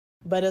bells.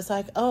 But it's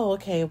like, oh,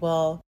 okay,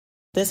 well,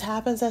 this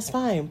happens. That's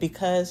fine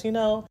because,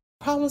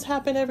 problems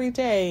happen every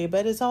day,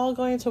 but it's all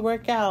going to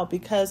work out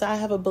because I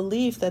have a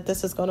belief that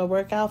this is going to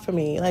work out for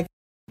me. Like,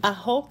 I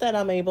hope that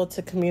I'm able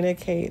to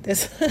communicate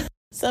this.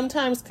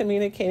 Sometimes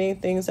communicating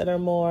things that are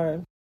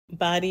more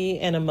body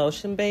and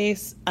emotion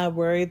based, I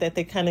worry that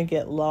they kind of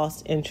get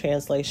lost in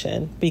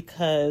translation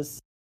because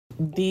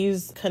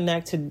these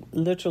connect to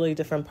literally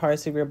different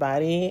parts of your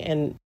body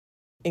and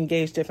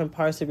engage different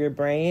parts of your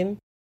brain.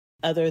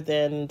 other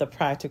than the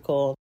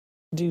practical,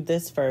 do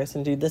this first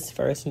and do this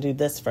first and do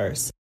this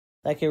first.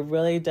 Like, it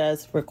really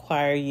does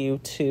require you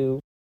to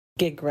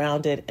get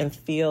grounded and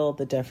feel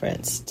the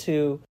difference,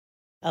 to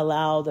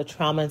allow the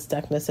trauma and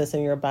stucknesses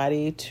in your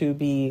body to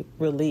be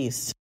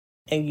released.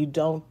 And you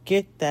don't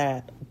get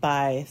that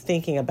by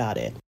thinking about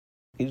it.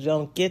 You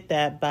don't get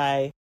that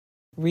by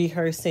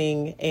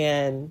rehearsing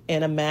and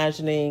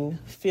imagining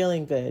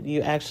feeling good.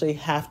 You actually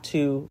have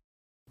to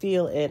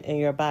feel it in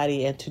your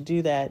body. And to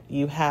do that,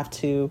 you have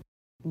to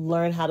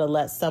learn how to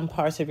let some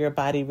parts of your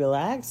body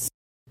relax,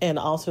 and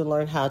also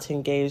learn how to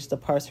engage the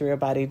parts of your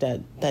body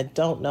that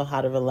don't know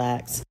how to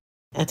relax,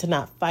 and to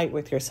not fight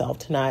with yourself,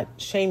 to not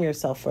shame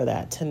yourself for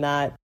that, to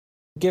not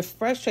get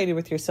frustrated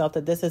with yourself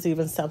that this is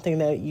even something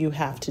that you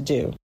have to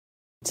do.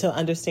 To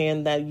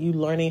understand that you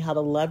learning how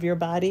to love your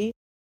body,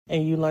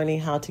 and you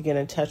learning how to get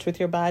in touch with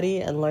your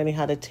body, and learning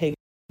how to take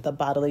the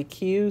bodily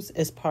cues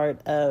is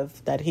part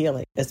of that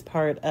healing. It's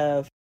part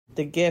of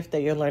the gift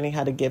that you're learning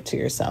how to give to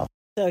yourself.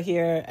 So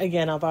here,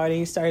 again, I've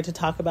already started to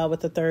talk about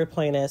what the third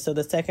point is. So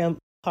the second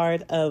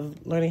part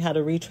of learning how to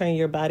retrain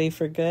your body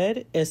for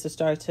good is to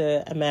start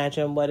to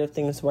imagine, what if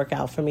things work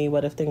out for me?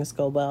 What if things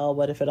go well?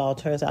 What if it all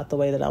turns out the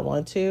way that I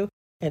want to?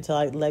 And to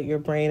let your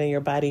brain and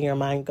your body and your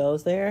mind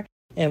goes there.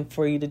 And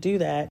for you to do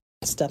that,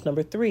 step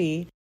number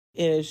 3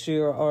 is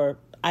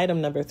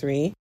item number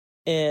 3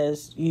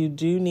 is you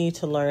do need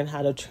to learn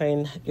how to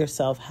train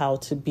yourself how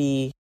to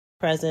be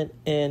present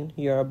in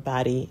your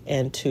body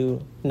and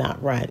to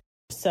not run.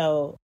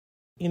 So,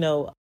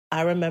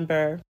 I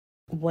remember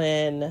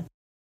when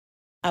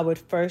I would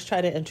first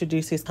try to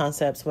introduce these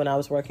concepts when I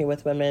was working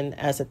with women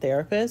as a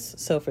therapist.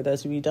 So for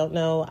those of you who don't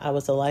know, I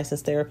was a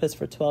licensed therapist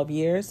for 12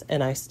 years,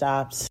 and I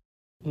stopped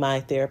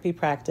my therapy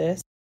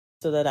practice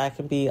so that I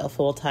can be a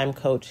full-time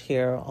coach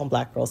here on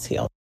Black Girls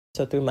Heal.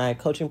 So through my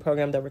coaching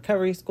program, The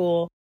Recovery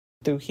School,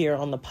 through here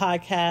on the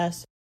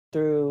podcast,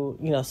 through,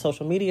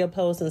 social media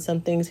posts and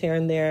some things here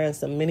and there, and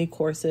some mini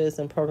courses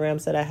and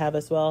programs that I have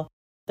as well.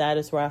 That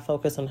is where I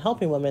focus on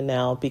helping women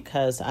now,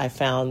 because I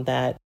found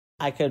that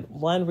I could,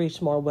 1,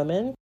 reach more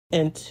women,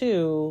 and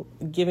 2,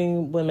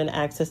 giving women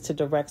access to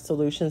direct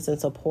solutions and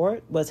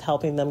support was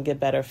helping them get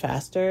better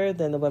faster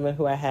than the women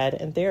who I had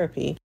in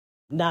therapy.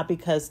 Not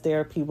because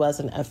therapy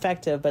wasn't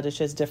effective, but it's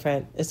just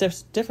different. It's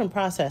just different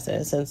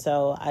processes. And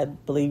so I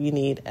believe you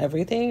need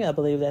everything. I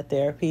believe that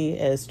therapy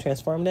is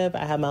transformative.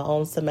 I have my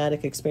own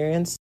somatic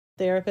experience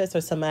therapist,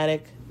 or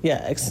somatic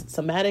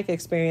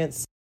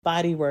experience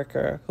body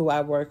worker who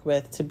I work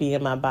with to be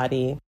in my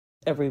body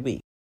every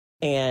week.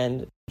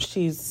 And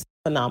she's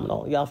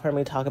phenomenal. Y'all have heard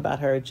me talk about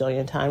her a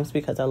jillion times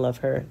because I love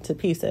her to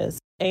pieces.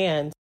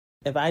 And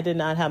if I did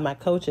not have my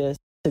coaches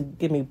to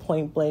give me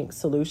point blank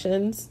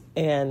solutions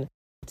and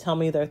tell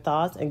me their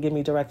thoughts and give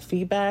me direct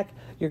feedback,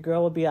 your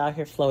girl would be out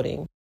here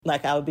floating.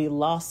 Like, I would be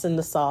lost in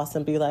the sauce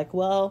and be like,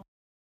 well,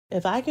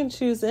 if I can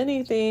choose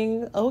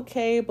anything,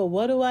 okay, but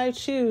what do I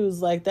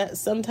choose? Like that,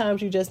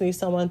 sometimes you just need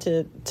someone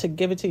to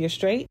give it to you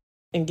straight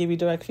and give you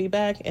direct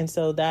feedback. And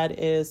so that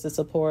is the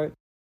support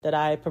that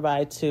I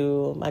provide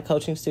to my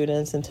coaching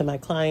students and to my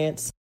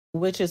clients,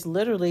 which is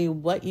literally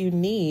what you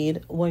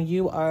need when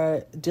you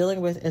are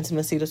dealing with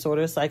intimacy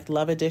disorders like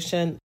love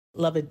addiction,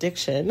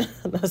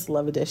 that's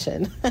love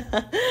addiction,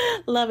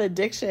 love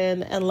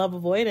addiction and love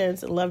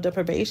avoidance and love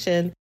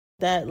deprivation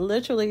that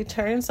literally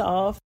turns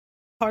off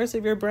parts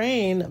of your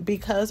brain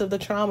because of the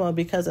trauma,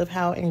 because of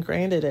how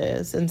ingrained it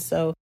is. And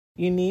so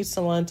you need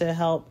someone to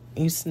help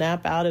you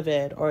snap out of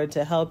it, or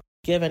to help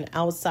give an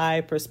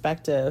outside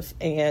perspective.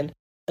 And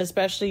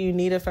especially you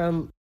need it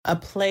from a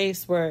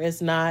place where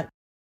it's not,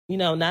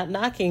 not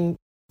knocking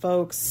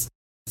folks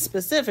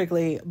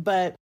specifically,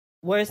 but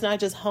where it's not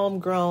just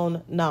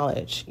homegrown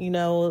knowledge,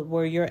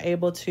 where you're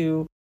able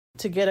to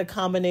get a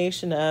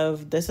combination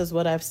of, this is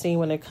what I've seen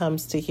when it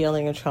comes to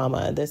healing and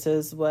trauma. This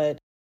is what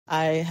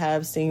I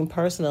have seen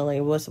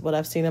personally, what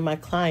I've seen in my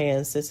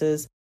clients. This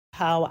is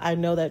how I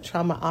know that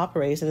trauma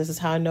operates, and this is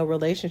how I know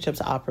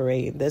relationships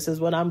operate. This is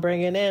what I'm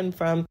bringing in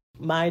from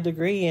my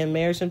degree in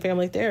marriage and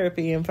family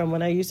therapy, and from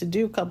when I used to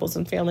do couples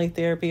and family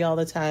therapy all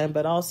the time,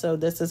 but also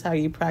this is how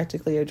you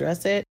practically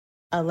address it.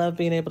 I love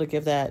being able to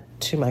give that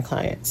to my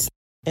clients.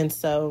 And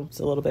so it's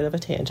a little bit of a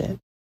tangent.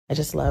 I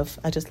just love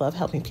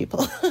helping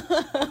people.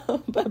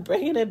 But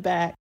bringing it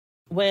back,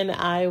 when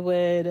I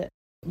would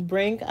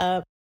bring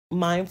up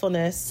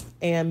mindfulness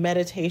and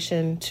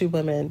meditation to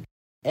women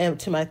and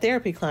to my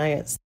therapy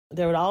clients,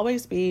 there would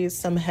always be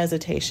some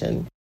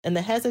hesitation. And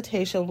the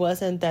hesitation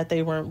wasn't that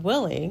they weren't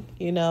willing.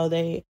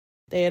 They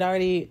had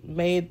already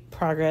made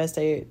progress.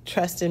 They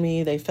trusted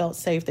me. They felt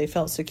safe. They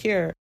felt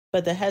secure.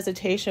 But the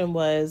hesitation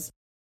was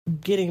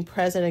getting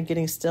present and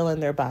getting still in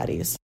their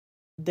bodies.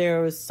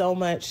 There was so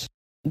much,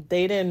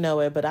 they didn't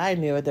know it, but I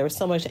knew it. There was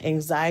so much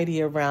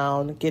anxiety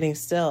around getting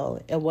still.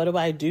 And what do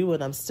I do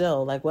when I'm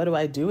still? Like, what do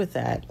I do with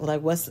that?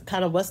 Like, what's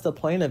the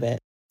point of it?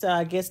 So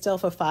I get still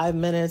for 5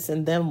 minutes,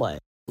 and then what?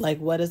 Like,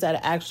 what is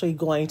that actually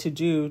going to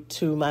do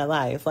to my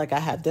life? Like, I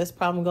have this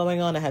problem going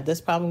on. I have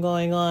this problem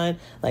going on.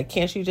 Like,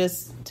 can't you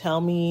just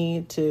tell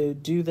me to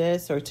do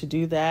this or to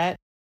do that?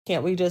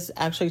 Can't we just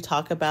actually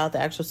talk about the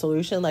actual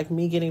solution? Like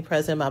me getting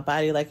present in my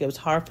body, like it was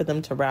hard for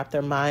them to wrap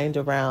their mind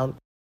around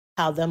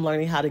how them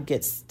learning how to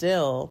get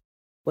still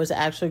was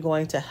actually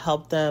going to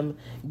help them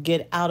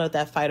get out of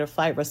that fight or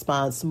flight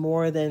response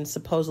more than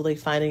supposedly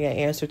finding an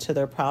answer to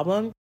their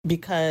problem.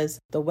 Because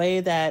the way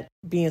that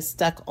being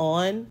stuck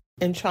on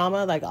in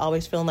trauma, like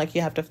always feeling like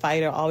you have to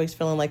fight or always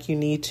feeling like you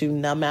need to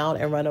numb out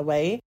and run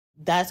away,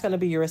 that's going to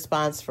be your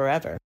response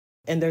forever.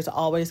 And there's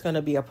always going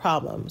to be a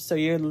problem. So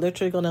you're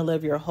literally going to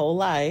live your whole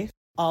life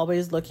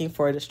always looking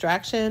for a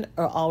distraction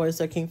or always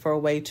looking for a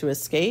way to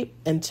escape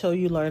until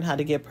you learn how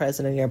to get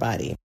present in your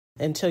body,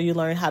 until you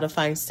learn how to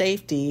find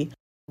safety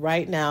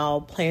right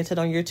now, planted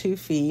on your 2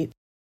 feet,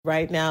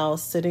 right now,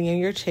 sitting in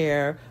your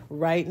chair,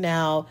 right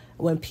now,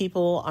 when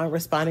people aren't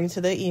responding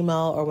to the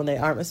email or when they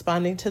aren't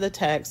responding to the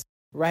text,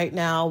 right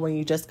now, when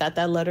you just got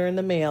that letter in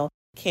the mail.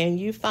 Can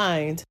you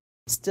find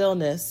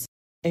stillness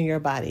in your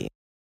body?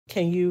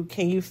 Can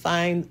you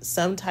find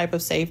some type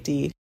of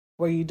safety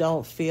where you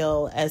don't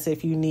feel as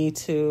if you need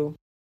to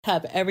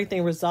have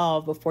everything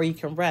resolved before you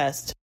can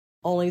rest,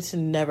 only to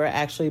never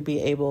actually be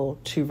able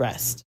to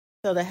rest?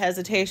 So the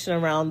hesitation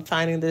around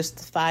finding this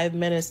 5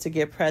 minutes to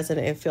get present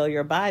and feel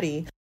your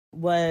body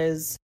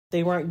was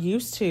they weren't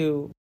used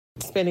to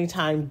spending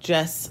time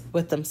just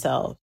with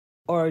themselves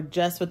or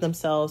just with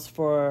themselves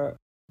for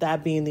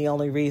that being the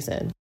only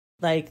reason.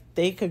 Like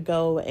they could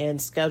go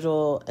and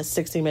schedule a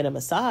 60-minute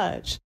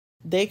massage.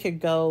 They could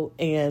go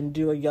and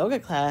do a yoga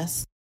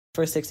class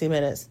for 60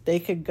 minutes. They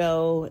could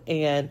go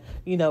and,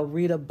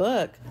 read a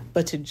book,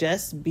 but to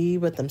just be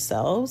with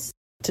themselves,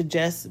 to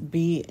just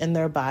be in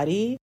their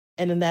body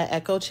and in that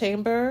echo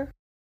chamber,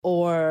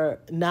 or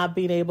not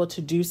being able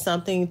to do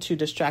something to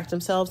distract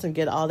themselves and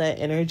get all that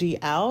energy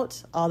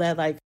out, all that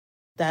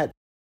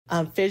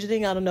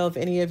fidgeting. I don't know if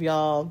any of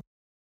y'all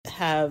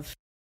have,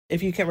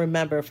 if you can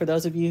remember, for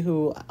those of you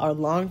who are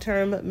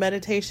long-term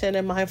meditation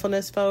and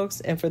mindfulness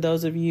folks, and for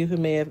those of you who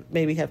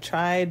maybe have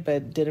tried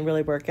but didn't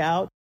really work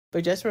out,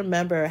 but just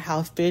remember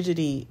how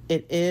fidgety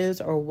it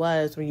is or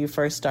was when you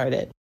first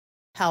started.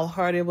 How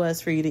hard it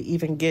was for you to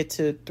even get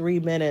to 3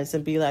 minutes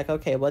and be like,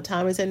 okay, what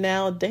time is it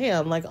now?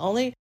 Damn,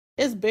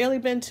 it's barely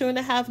been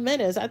 2.5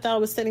 minutes. I thought I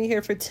was sitting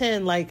here for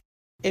 10.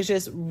 It's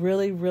just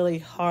really, really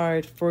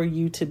hard for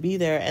you to be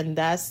there. And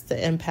that's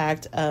the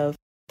impact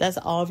that's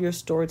all of your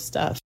stored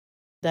stuff.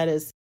 That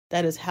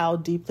is how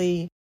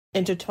deeply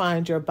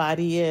intertwined your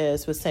body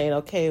is with saying,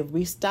 okay, if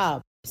we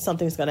stop,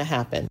 something's going to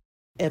happen.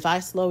 If I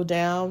slow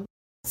down,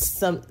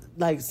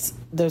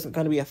 there's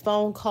going to be a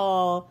phone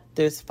call.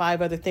 There's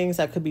 5 other things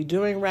I could be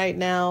doing right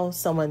now.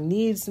 Someone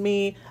needs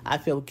me. I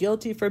feel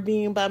guilty for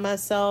being by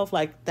myself.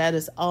 That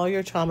is all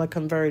your trauma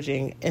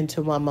converging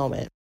into one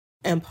moment.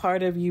 And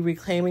part of you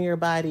reclaiming your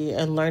body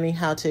and learning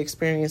how to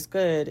experience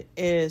good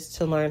is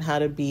to learn how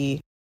to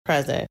be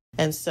present.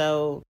 And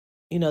so,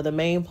 the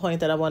main point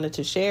that I wanted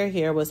to share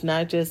here was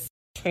not just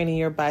training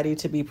your body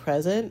to be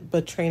present,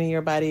 but training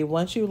your body.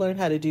 Once you learn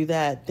how to do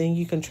that, then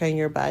you can train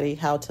your body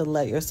how to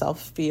let yourself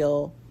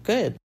feel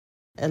good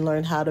and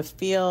learn how to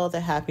feel the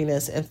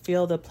happiness and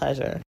feel the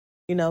pleasure.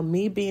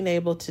 Me being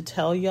able to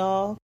tell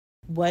y'all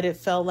what it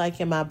felt like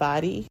in my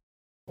body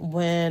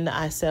when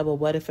I said, well,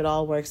 what if it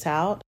all works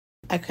out?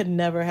 I could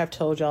never have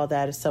told y'all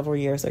that several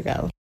years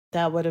ago.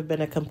 That would have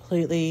been a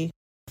completely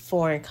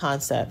foreign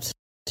concept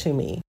to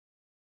me.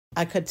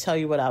 I could tell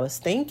you what I was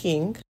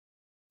thinking,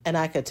 and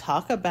I could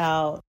talk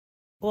about,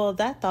 well,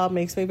 that thought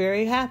makes me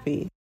very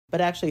happy. But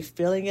actually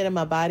feeling it in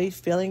my body,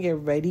 feeling it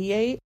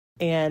radiate,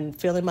 and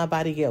feeling my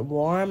body get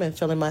warm and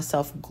feeling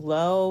myself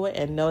glow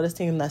and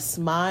noticing the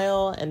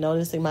smile and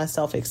noticing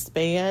myself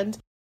expand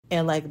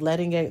and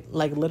letting it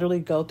literally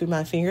go through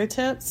my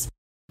fingertips,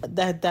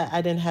 that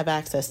I didn't have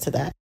access to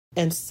that.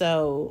 And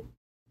so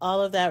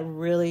all of that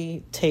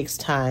really takes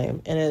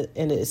time,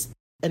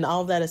 and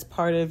all of that is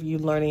part of you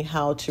learning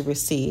how to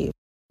receive.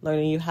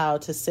 Learning you how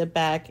to sit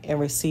back and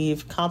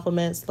receive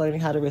compliments,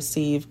 learning how to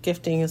receive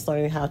giftings,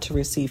 learning how to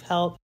receive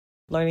help,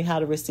 learning how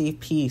to receive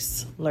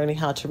peace, learning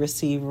how to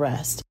receive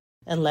rest,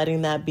 and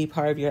letting that be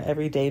part of your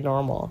everyday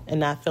normal and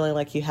not feeling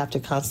like you have to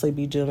constantly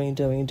be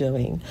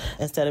doing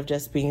instead of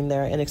just being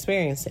there and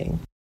experiencing.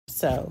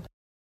 So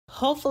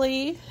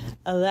hopefully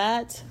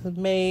that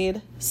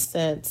made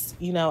sense.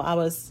 I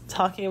was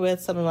talking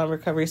with some of my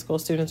recovery school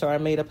students, or I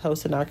made a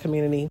post in our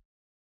community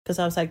because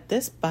I was like,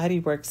 this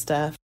bodywork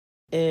stuff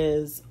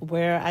is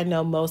where I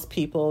know most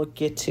people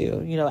get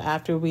to,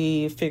 after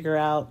we figure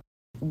out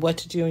what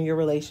to do in your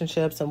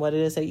relationships and what it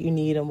is that you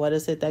need and what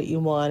is it that you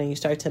want, and you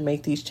start to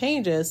make these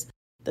changes.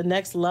 The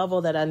next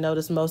level that I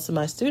notice most of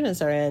my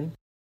students are in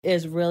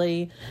is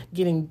really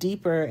getting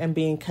deeper and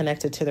being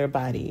connected to their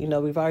body.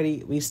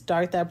 We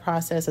start that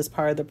process as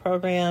part of the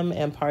program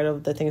and part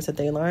of the things that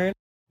they learn,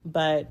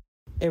 but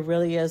it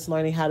really is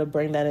learning how to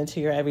bring that into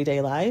your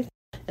everyday life.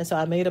 And so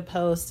I made a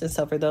post. And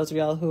so for those of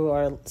y'all who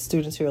are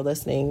students who are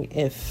listening,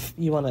 if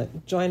you want to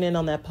join in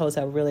on that post,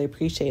 I would really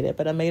appreciate it.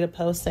 But I made a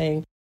post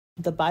saying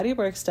the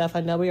bodywork stuff,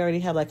 I know we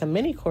already have a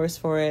mini course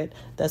for it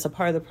that's a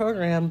part of the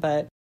program,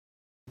 but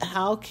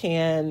how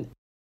can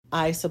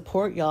I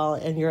support y'all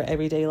in your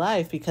everyday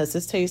life, because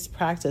this takes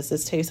practice.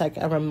 This takes like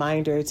a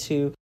reminder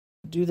to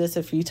do this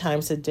a few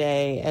times a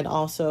day, and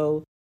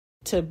also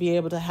to be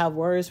able to have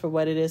words for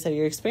what it is that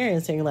you're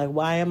experiencing. Like,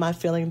 why am I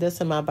feeling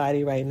this in my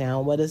body right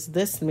now? What does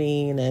this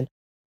mean? And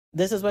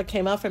this is what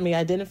came up for me.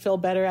 I didn't feel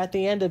better at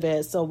the end of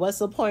it. So what's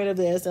the point of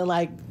this? And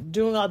like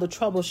doing all the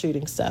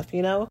troubleshooting stuff,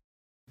 you know?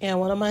 And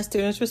one of my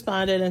students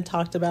responded and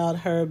talked about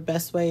her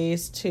best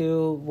ways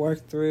to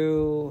work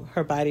through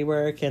her body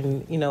work,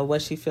 and, you know,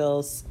 what she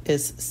feels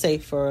is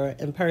safe for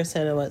in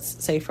person and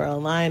what's safe for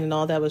online, and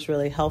all that was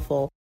really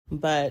helpful.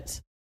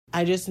 But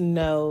I just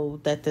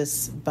know that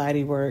this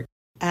body work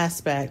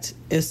aspect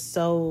is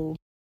so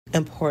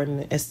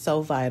important. It's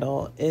so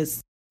vital.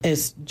 It's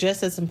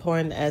just as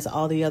important as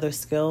all the other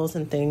skills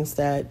and things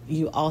that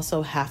you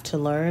also have to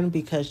learn,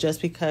 because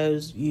just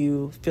because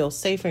you feel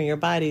safer in your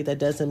body, that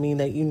doesn't mean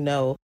that you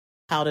know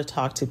how to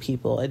talk to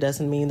people. It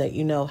doesn't mean that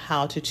you know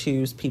how to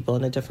choose people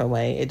in a different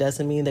way. It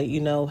doesn't mean that you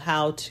know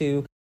how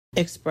to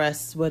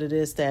express what it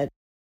is that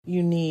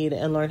you need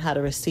and learn how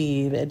to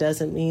receive. It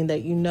doesn't mean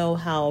that you know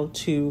how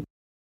to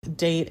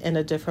date in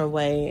a different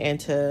way and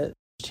to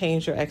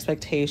change your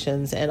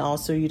expectations. And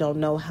also you don't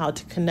know how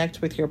to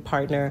connect with your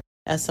partner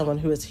as someone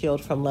who is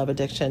healed from love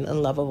addiction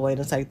and love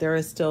avoidance. Like, there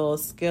are still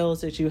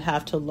skills that you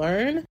have to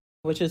learn,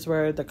 which is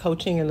where the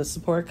coaching and the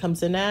support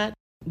comes in at.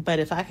 But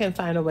if I can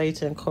find a way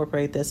to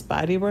incorporate this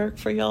body work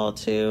for y'all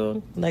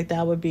too, like,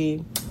 that would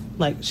be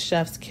like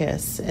chef's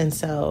kiss. And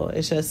so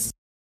it's just,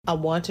 I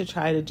want to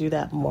try to do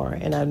that more.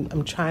 And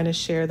I'm trying to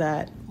share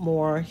that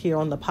more here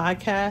on the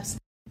podcast.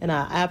 And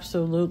I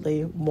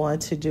absolutely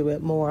want to do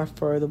it more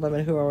for the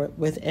women who are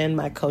within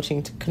my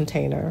coaching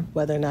container,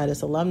 whether or not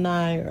it's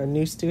alumni or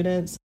new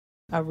students.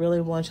 I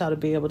really want y'all to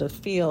be able to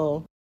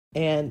feel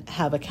and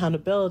have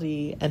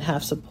accountability and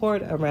have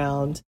support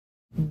around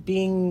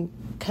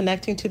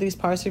connecting to these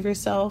parts of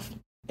yourself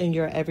in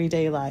your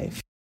everyday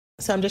life.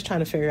 So I'm just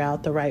trying to figure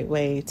out the right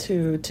way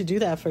to do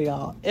that for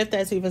y'all, if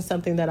that's even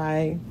something that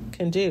I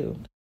can do.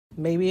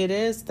 Maybe it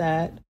is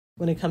that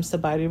when it comes to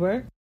body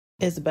work,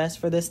 it's best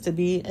for this to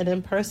be an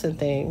in-person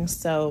thing.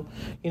 So,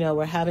 you know,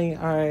 we're having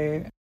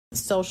our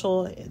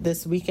social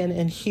this weekend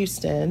in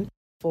Houston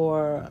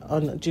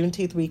on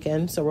Juneteenth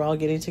weekend. So we're all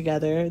getting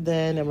together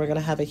then, and we're going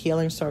to have a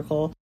healing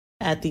circle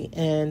at the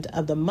end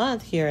of the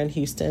month here in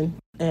Houston.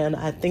 And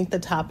I think the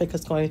topic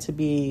is going to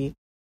be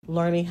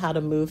learning how to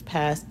move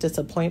past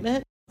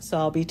disappointment. So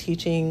I'll be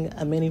teaching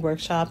a mini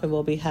workshop, and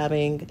we'll be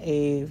having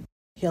a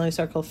healing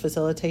circle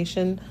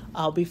facilitation.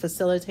 I'll be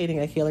facilitating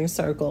a healing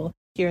circle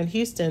here in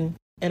Houston.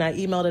 And I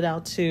emailed it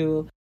out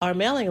to our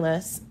mailing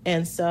list.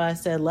 And so I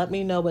said, let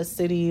me know what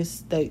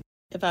cities that,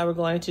 if I were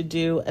going to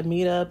do a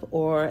meetup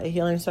or a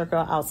healing circle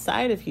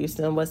outside of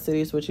Houston, what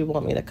cities would you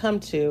want me to come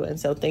to? And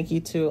so thank you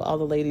to all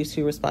the ladies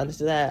who responded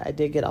to that. I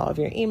did get all of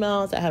your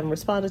emails. I haven't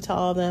responded to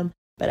all of them,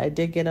 but I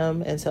did get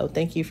them. And so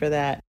thank you for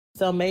that.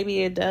 So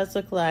maybe it does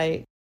look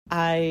like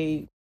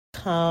I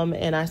come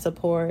and I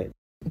support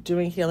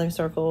doing healing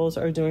circles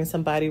or doing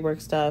some body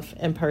work stuff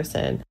in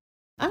person.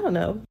 I don't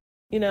know,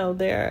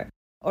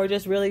 or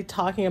just really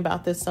talking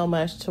about this so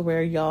much to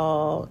where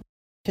y'all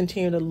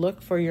continue to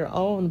look for your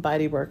own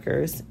body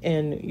workers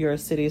in your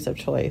cities of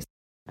choice.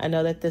 I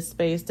know that this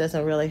space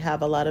doesn't really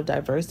have a lot of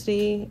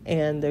diversity,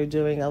 and they're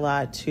doing a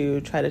lot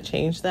to try to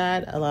change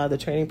that. A lot of the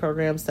training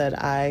programs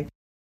that I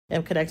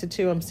am connected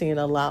to, I'm seeing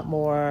a lot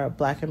more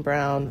Black and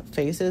brown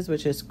faces,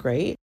 which is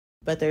great,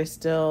 but there's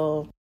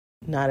still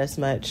not as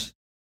much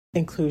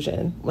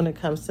inclusion when it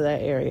comes to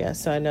that area.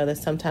 So I know that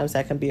sometimes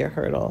that can be a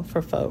hurdle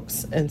for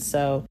folks. And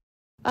so,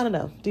 I don't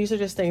know, these are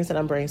just things that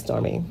I'm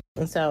brainstorming.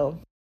 And so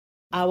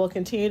I will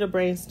continue to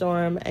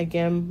brainstorm.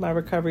 Again, my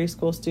recovery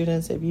school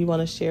students, if you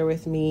want to share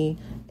with me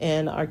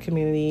in our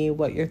community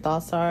what your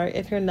thoughts are.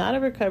 If you're not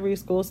a recovery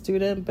school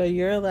student, but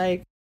you're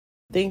like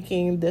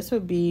thinking this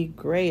would be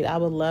great, I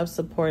would love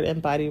support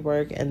and body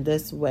work in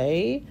this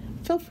way,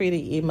 feel free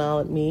to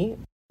email me.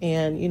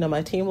 And,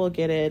 my team will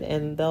get it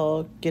and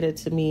they'll get it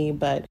to me.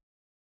 But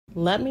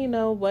let me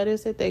know, what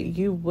is it that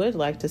you would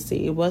like to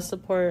see? What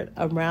support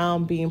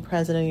around being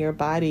present in your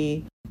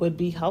body would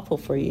be helpful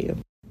for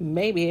you?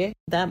 Maybe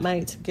that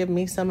might give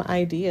me some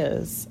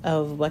ideas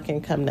of what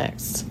can come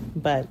next.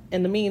 But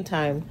in the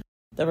meantime,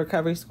 the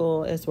recovery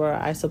school is where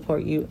I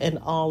support you in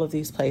all of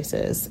these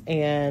places.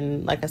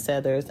 And like I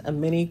said, there's a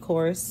mini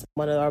course.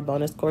 One of our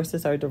bonus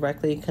courses are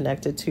directly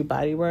connected to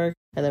body work.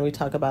 And then we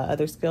talk about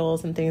other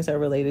skills and things that are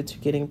related to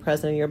getting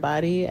present in your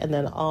body. And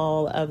then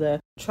all of the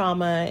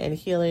trauma and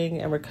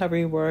healing and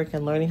recovery work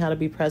and learning how to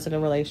be present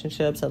in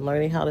relationships and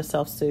learning how to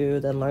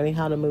self-soothe and learning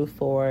how to move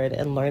forward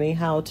and learning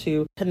how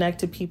to connect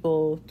to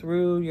people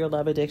through your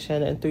love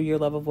addiction and through your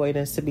love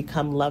avoidance to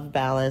become love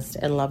balanced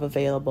and love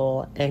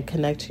available and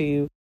connect to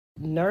you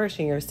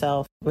nourishing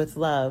yourself with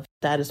love.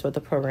 That is what the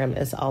program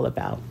is all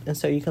about. And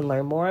so you can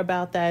learn more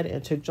about that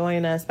and to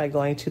join us by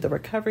going to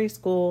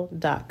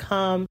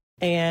therecoveryschool.com.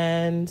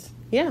 And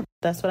yeah,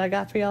 that's what I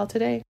got for y'all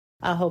today.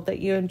 I hope that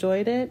you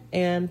enjoyed it,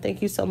 and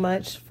thank you so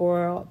much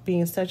for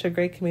being such a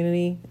great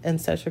community and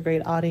such a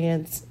great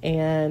audience,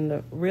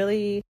 and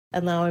really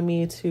allowing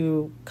me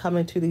to come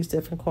into these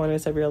different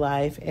corners of your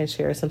life and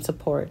share some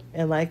support.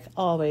 And like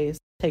always,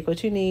 take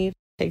what you need,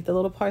 take the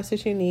little parts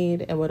that you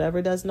need, and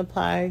whatever doesn't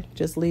apply,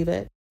 just leave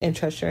it and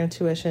trust your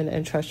intuition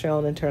and trust your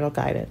own internal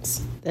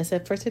guidance. That's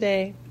it for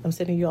today. I'm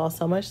sending you all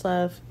so much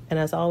love, and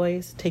as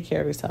always, take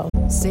care of yourself.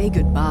 Say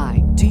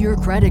goodbye to your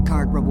credit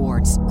card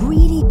rewards.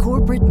 Greedy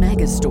corporate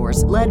mega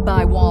stores, led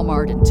by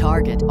Walmart and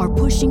Target, are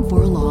pushing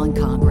for a law in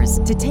Congress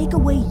to take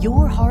away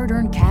your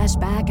hard-earned cash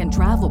back and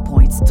travel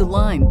points to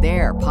line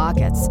their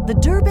pockets. The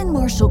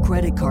Durbin-Marshall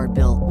credit card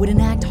bill would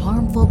enact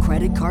harmful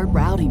credit card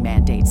routing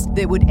mandates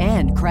that would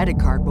end credit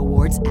card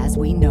rewards as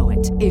we know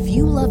it. If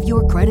you love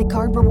your credit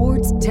card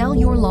rewards, tell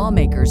your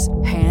lawmakers,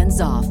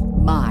 hands off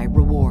my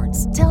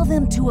rewards. Tell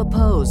them to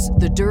oppose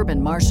the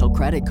Durbin-Marshall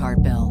credit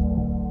card bill.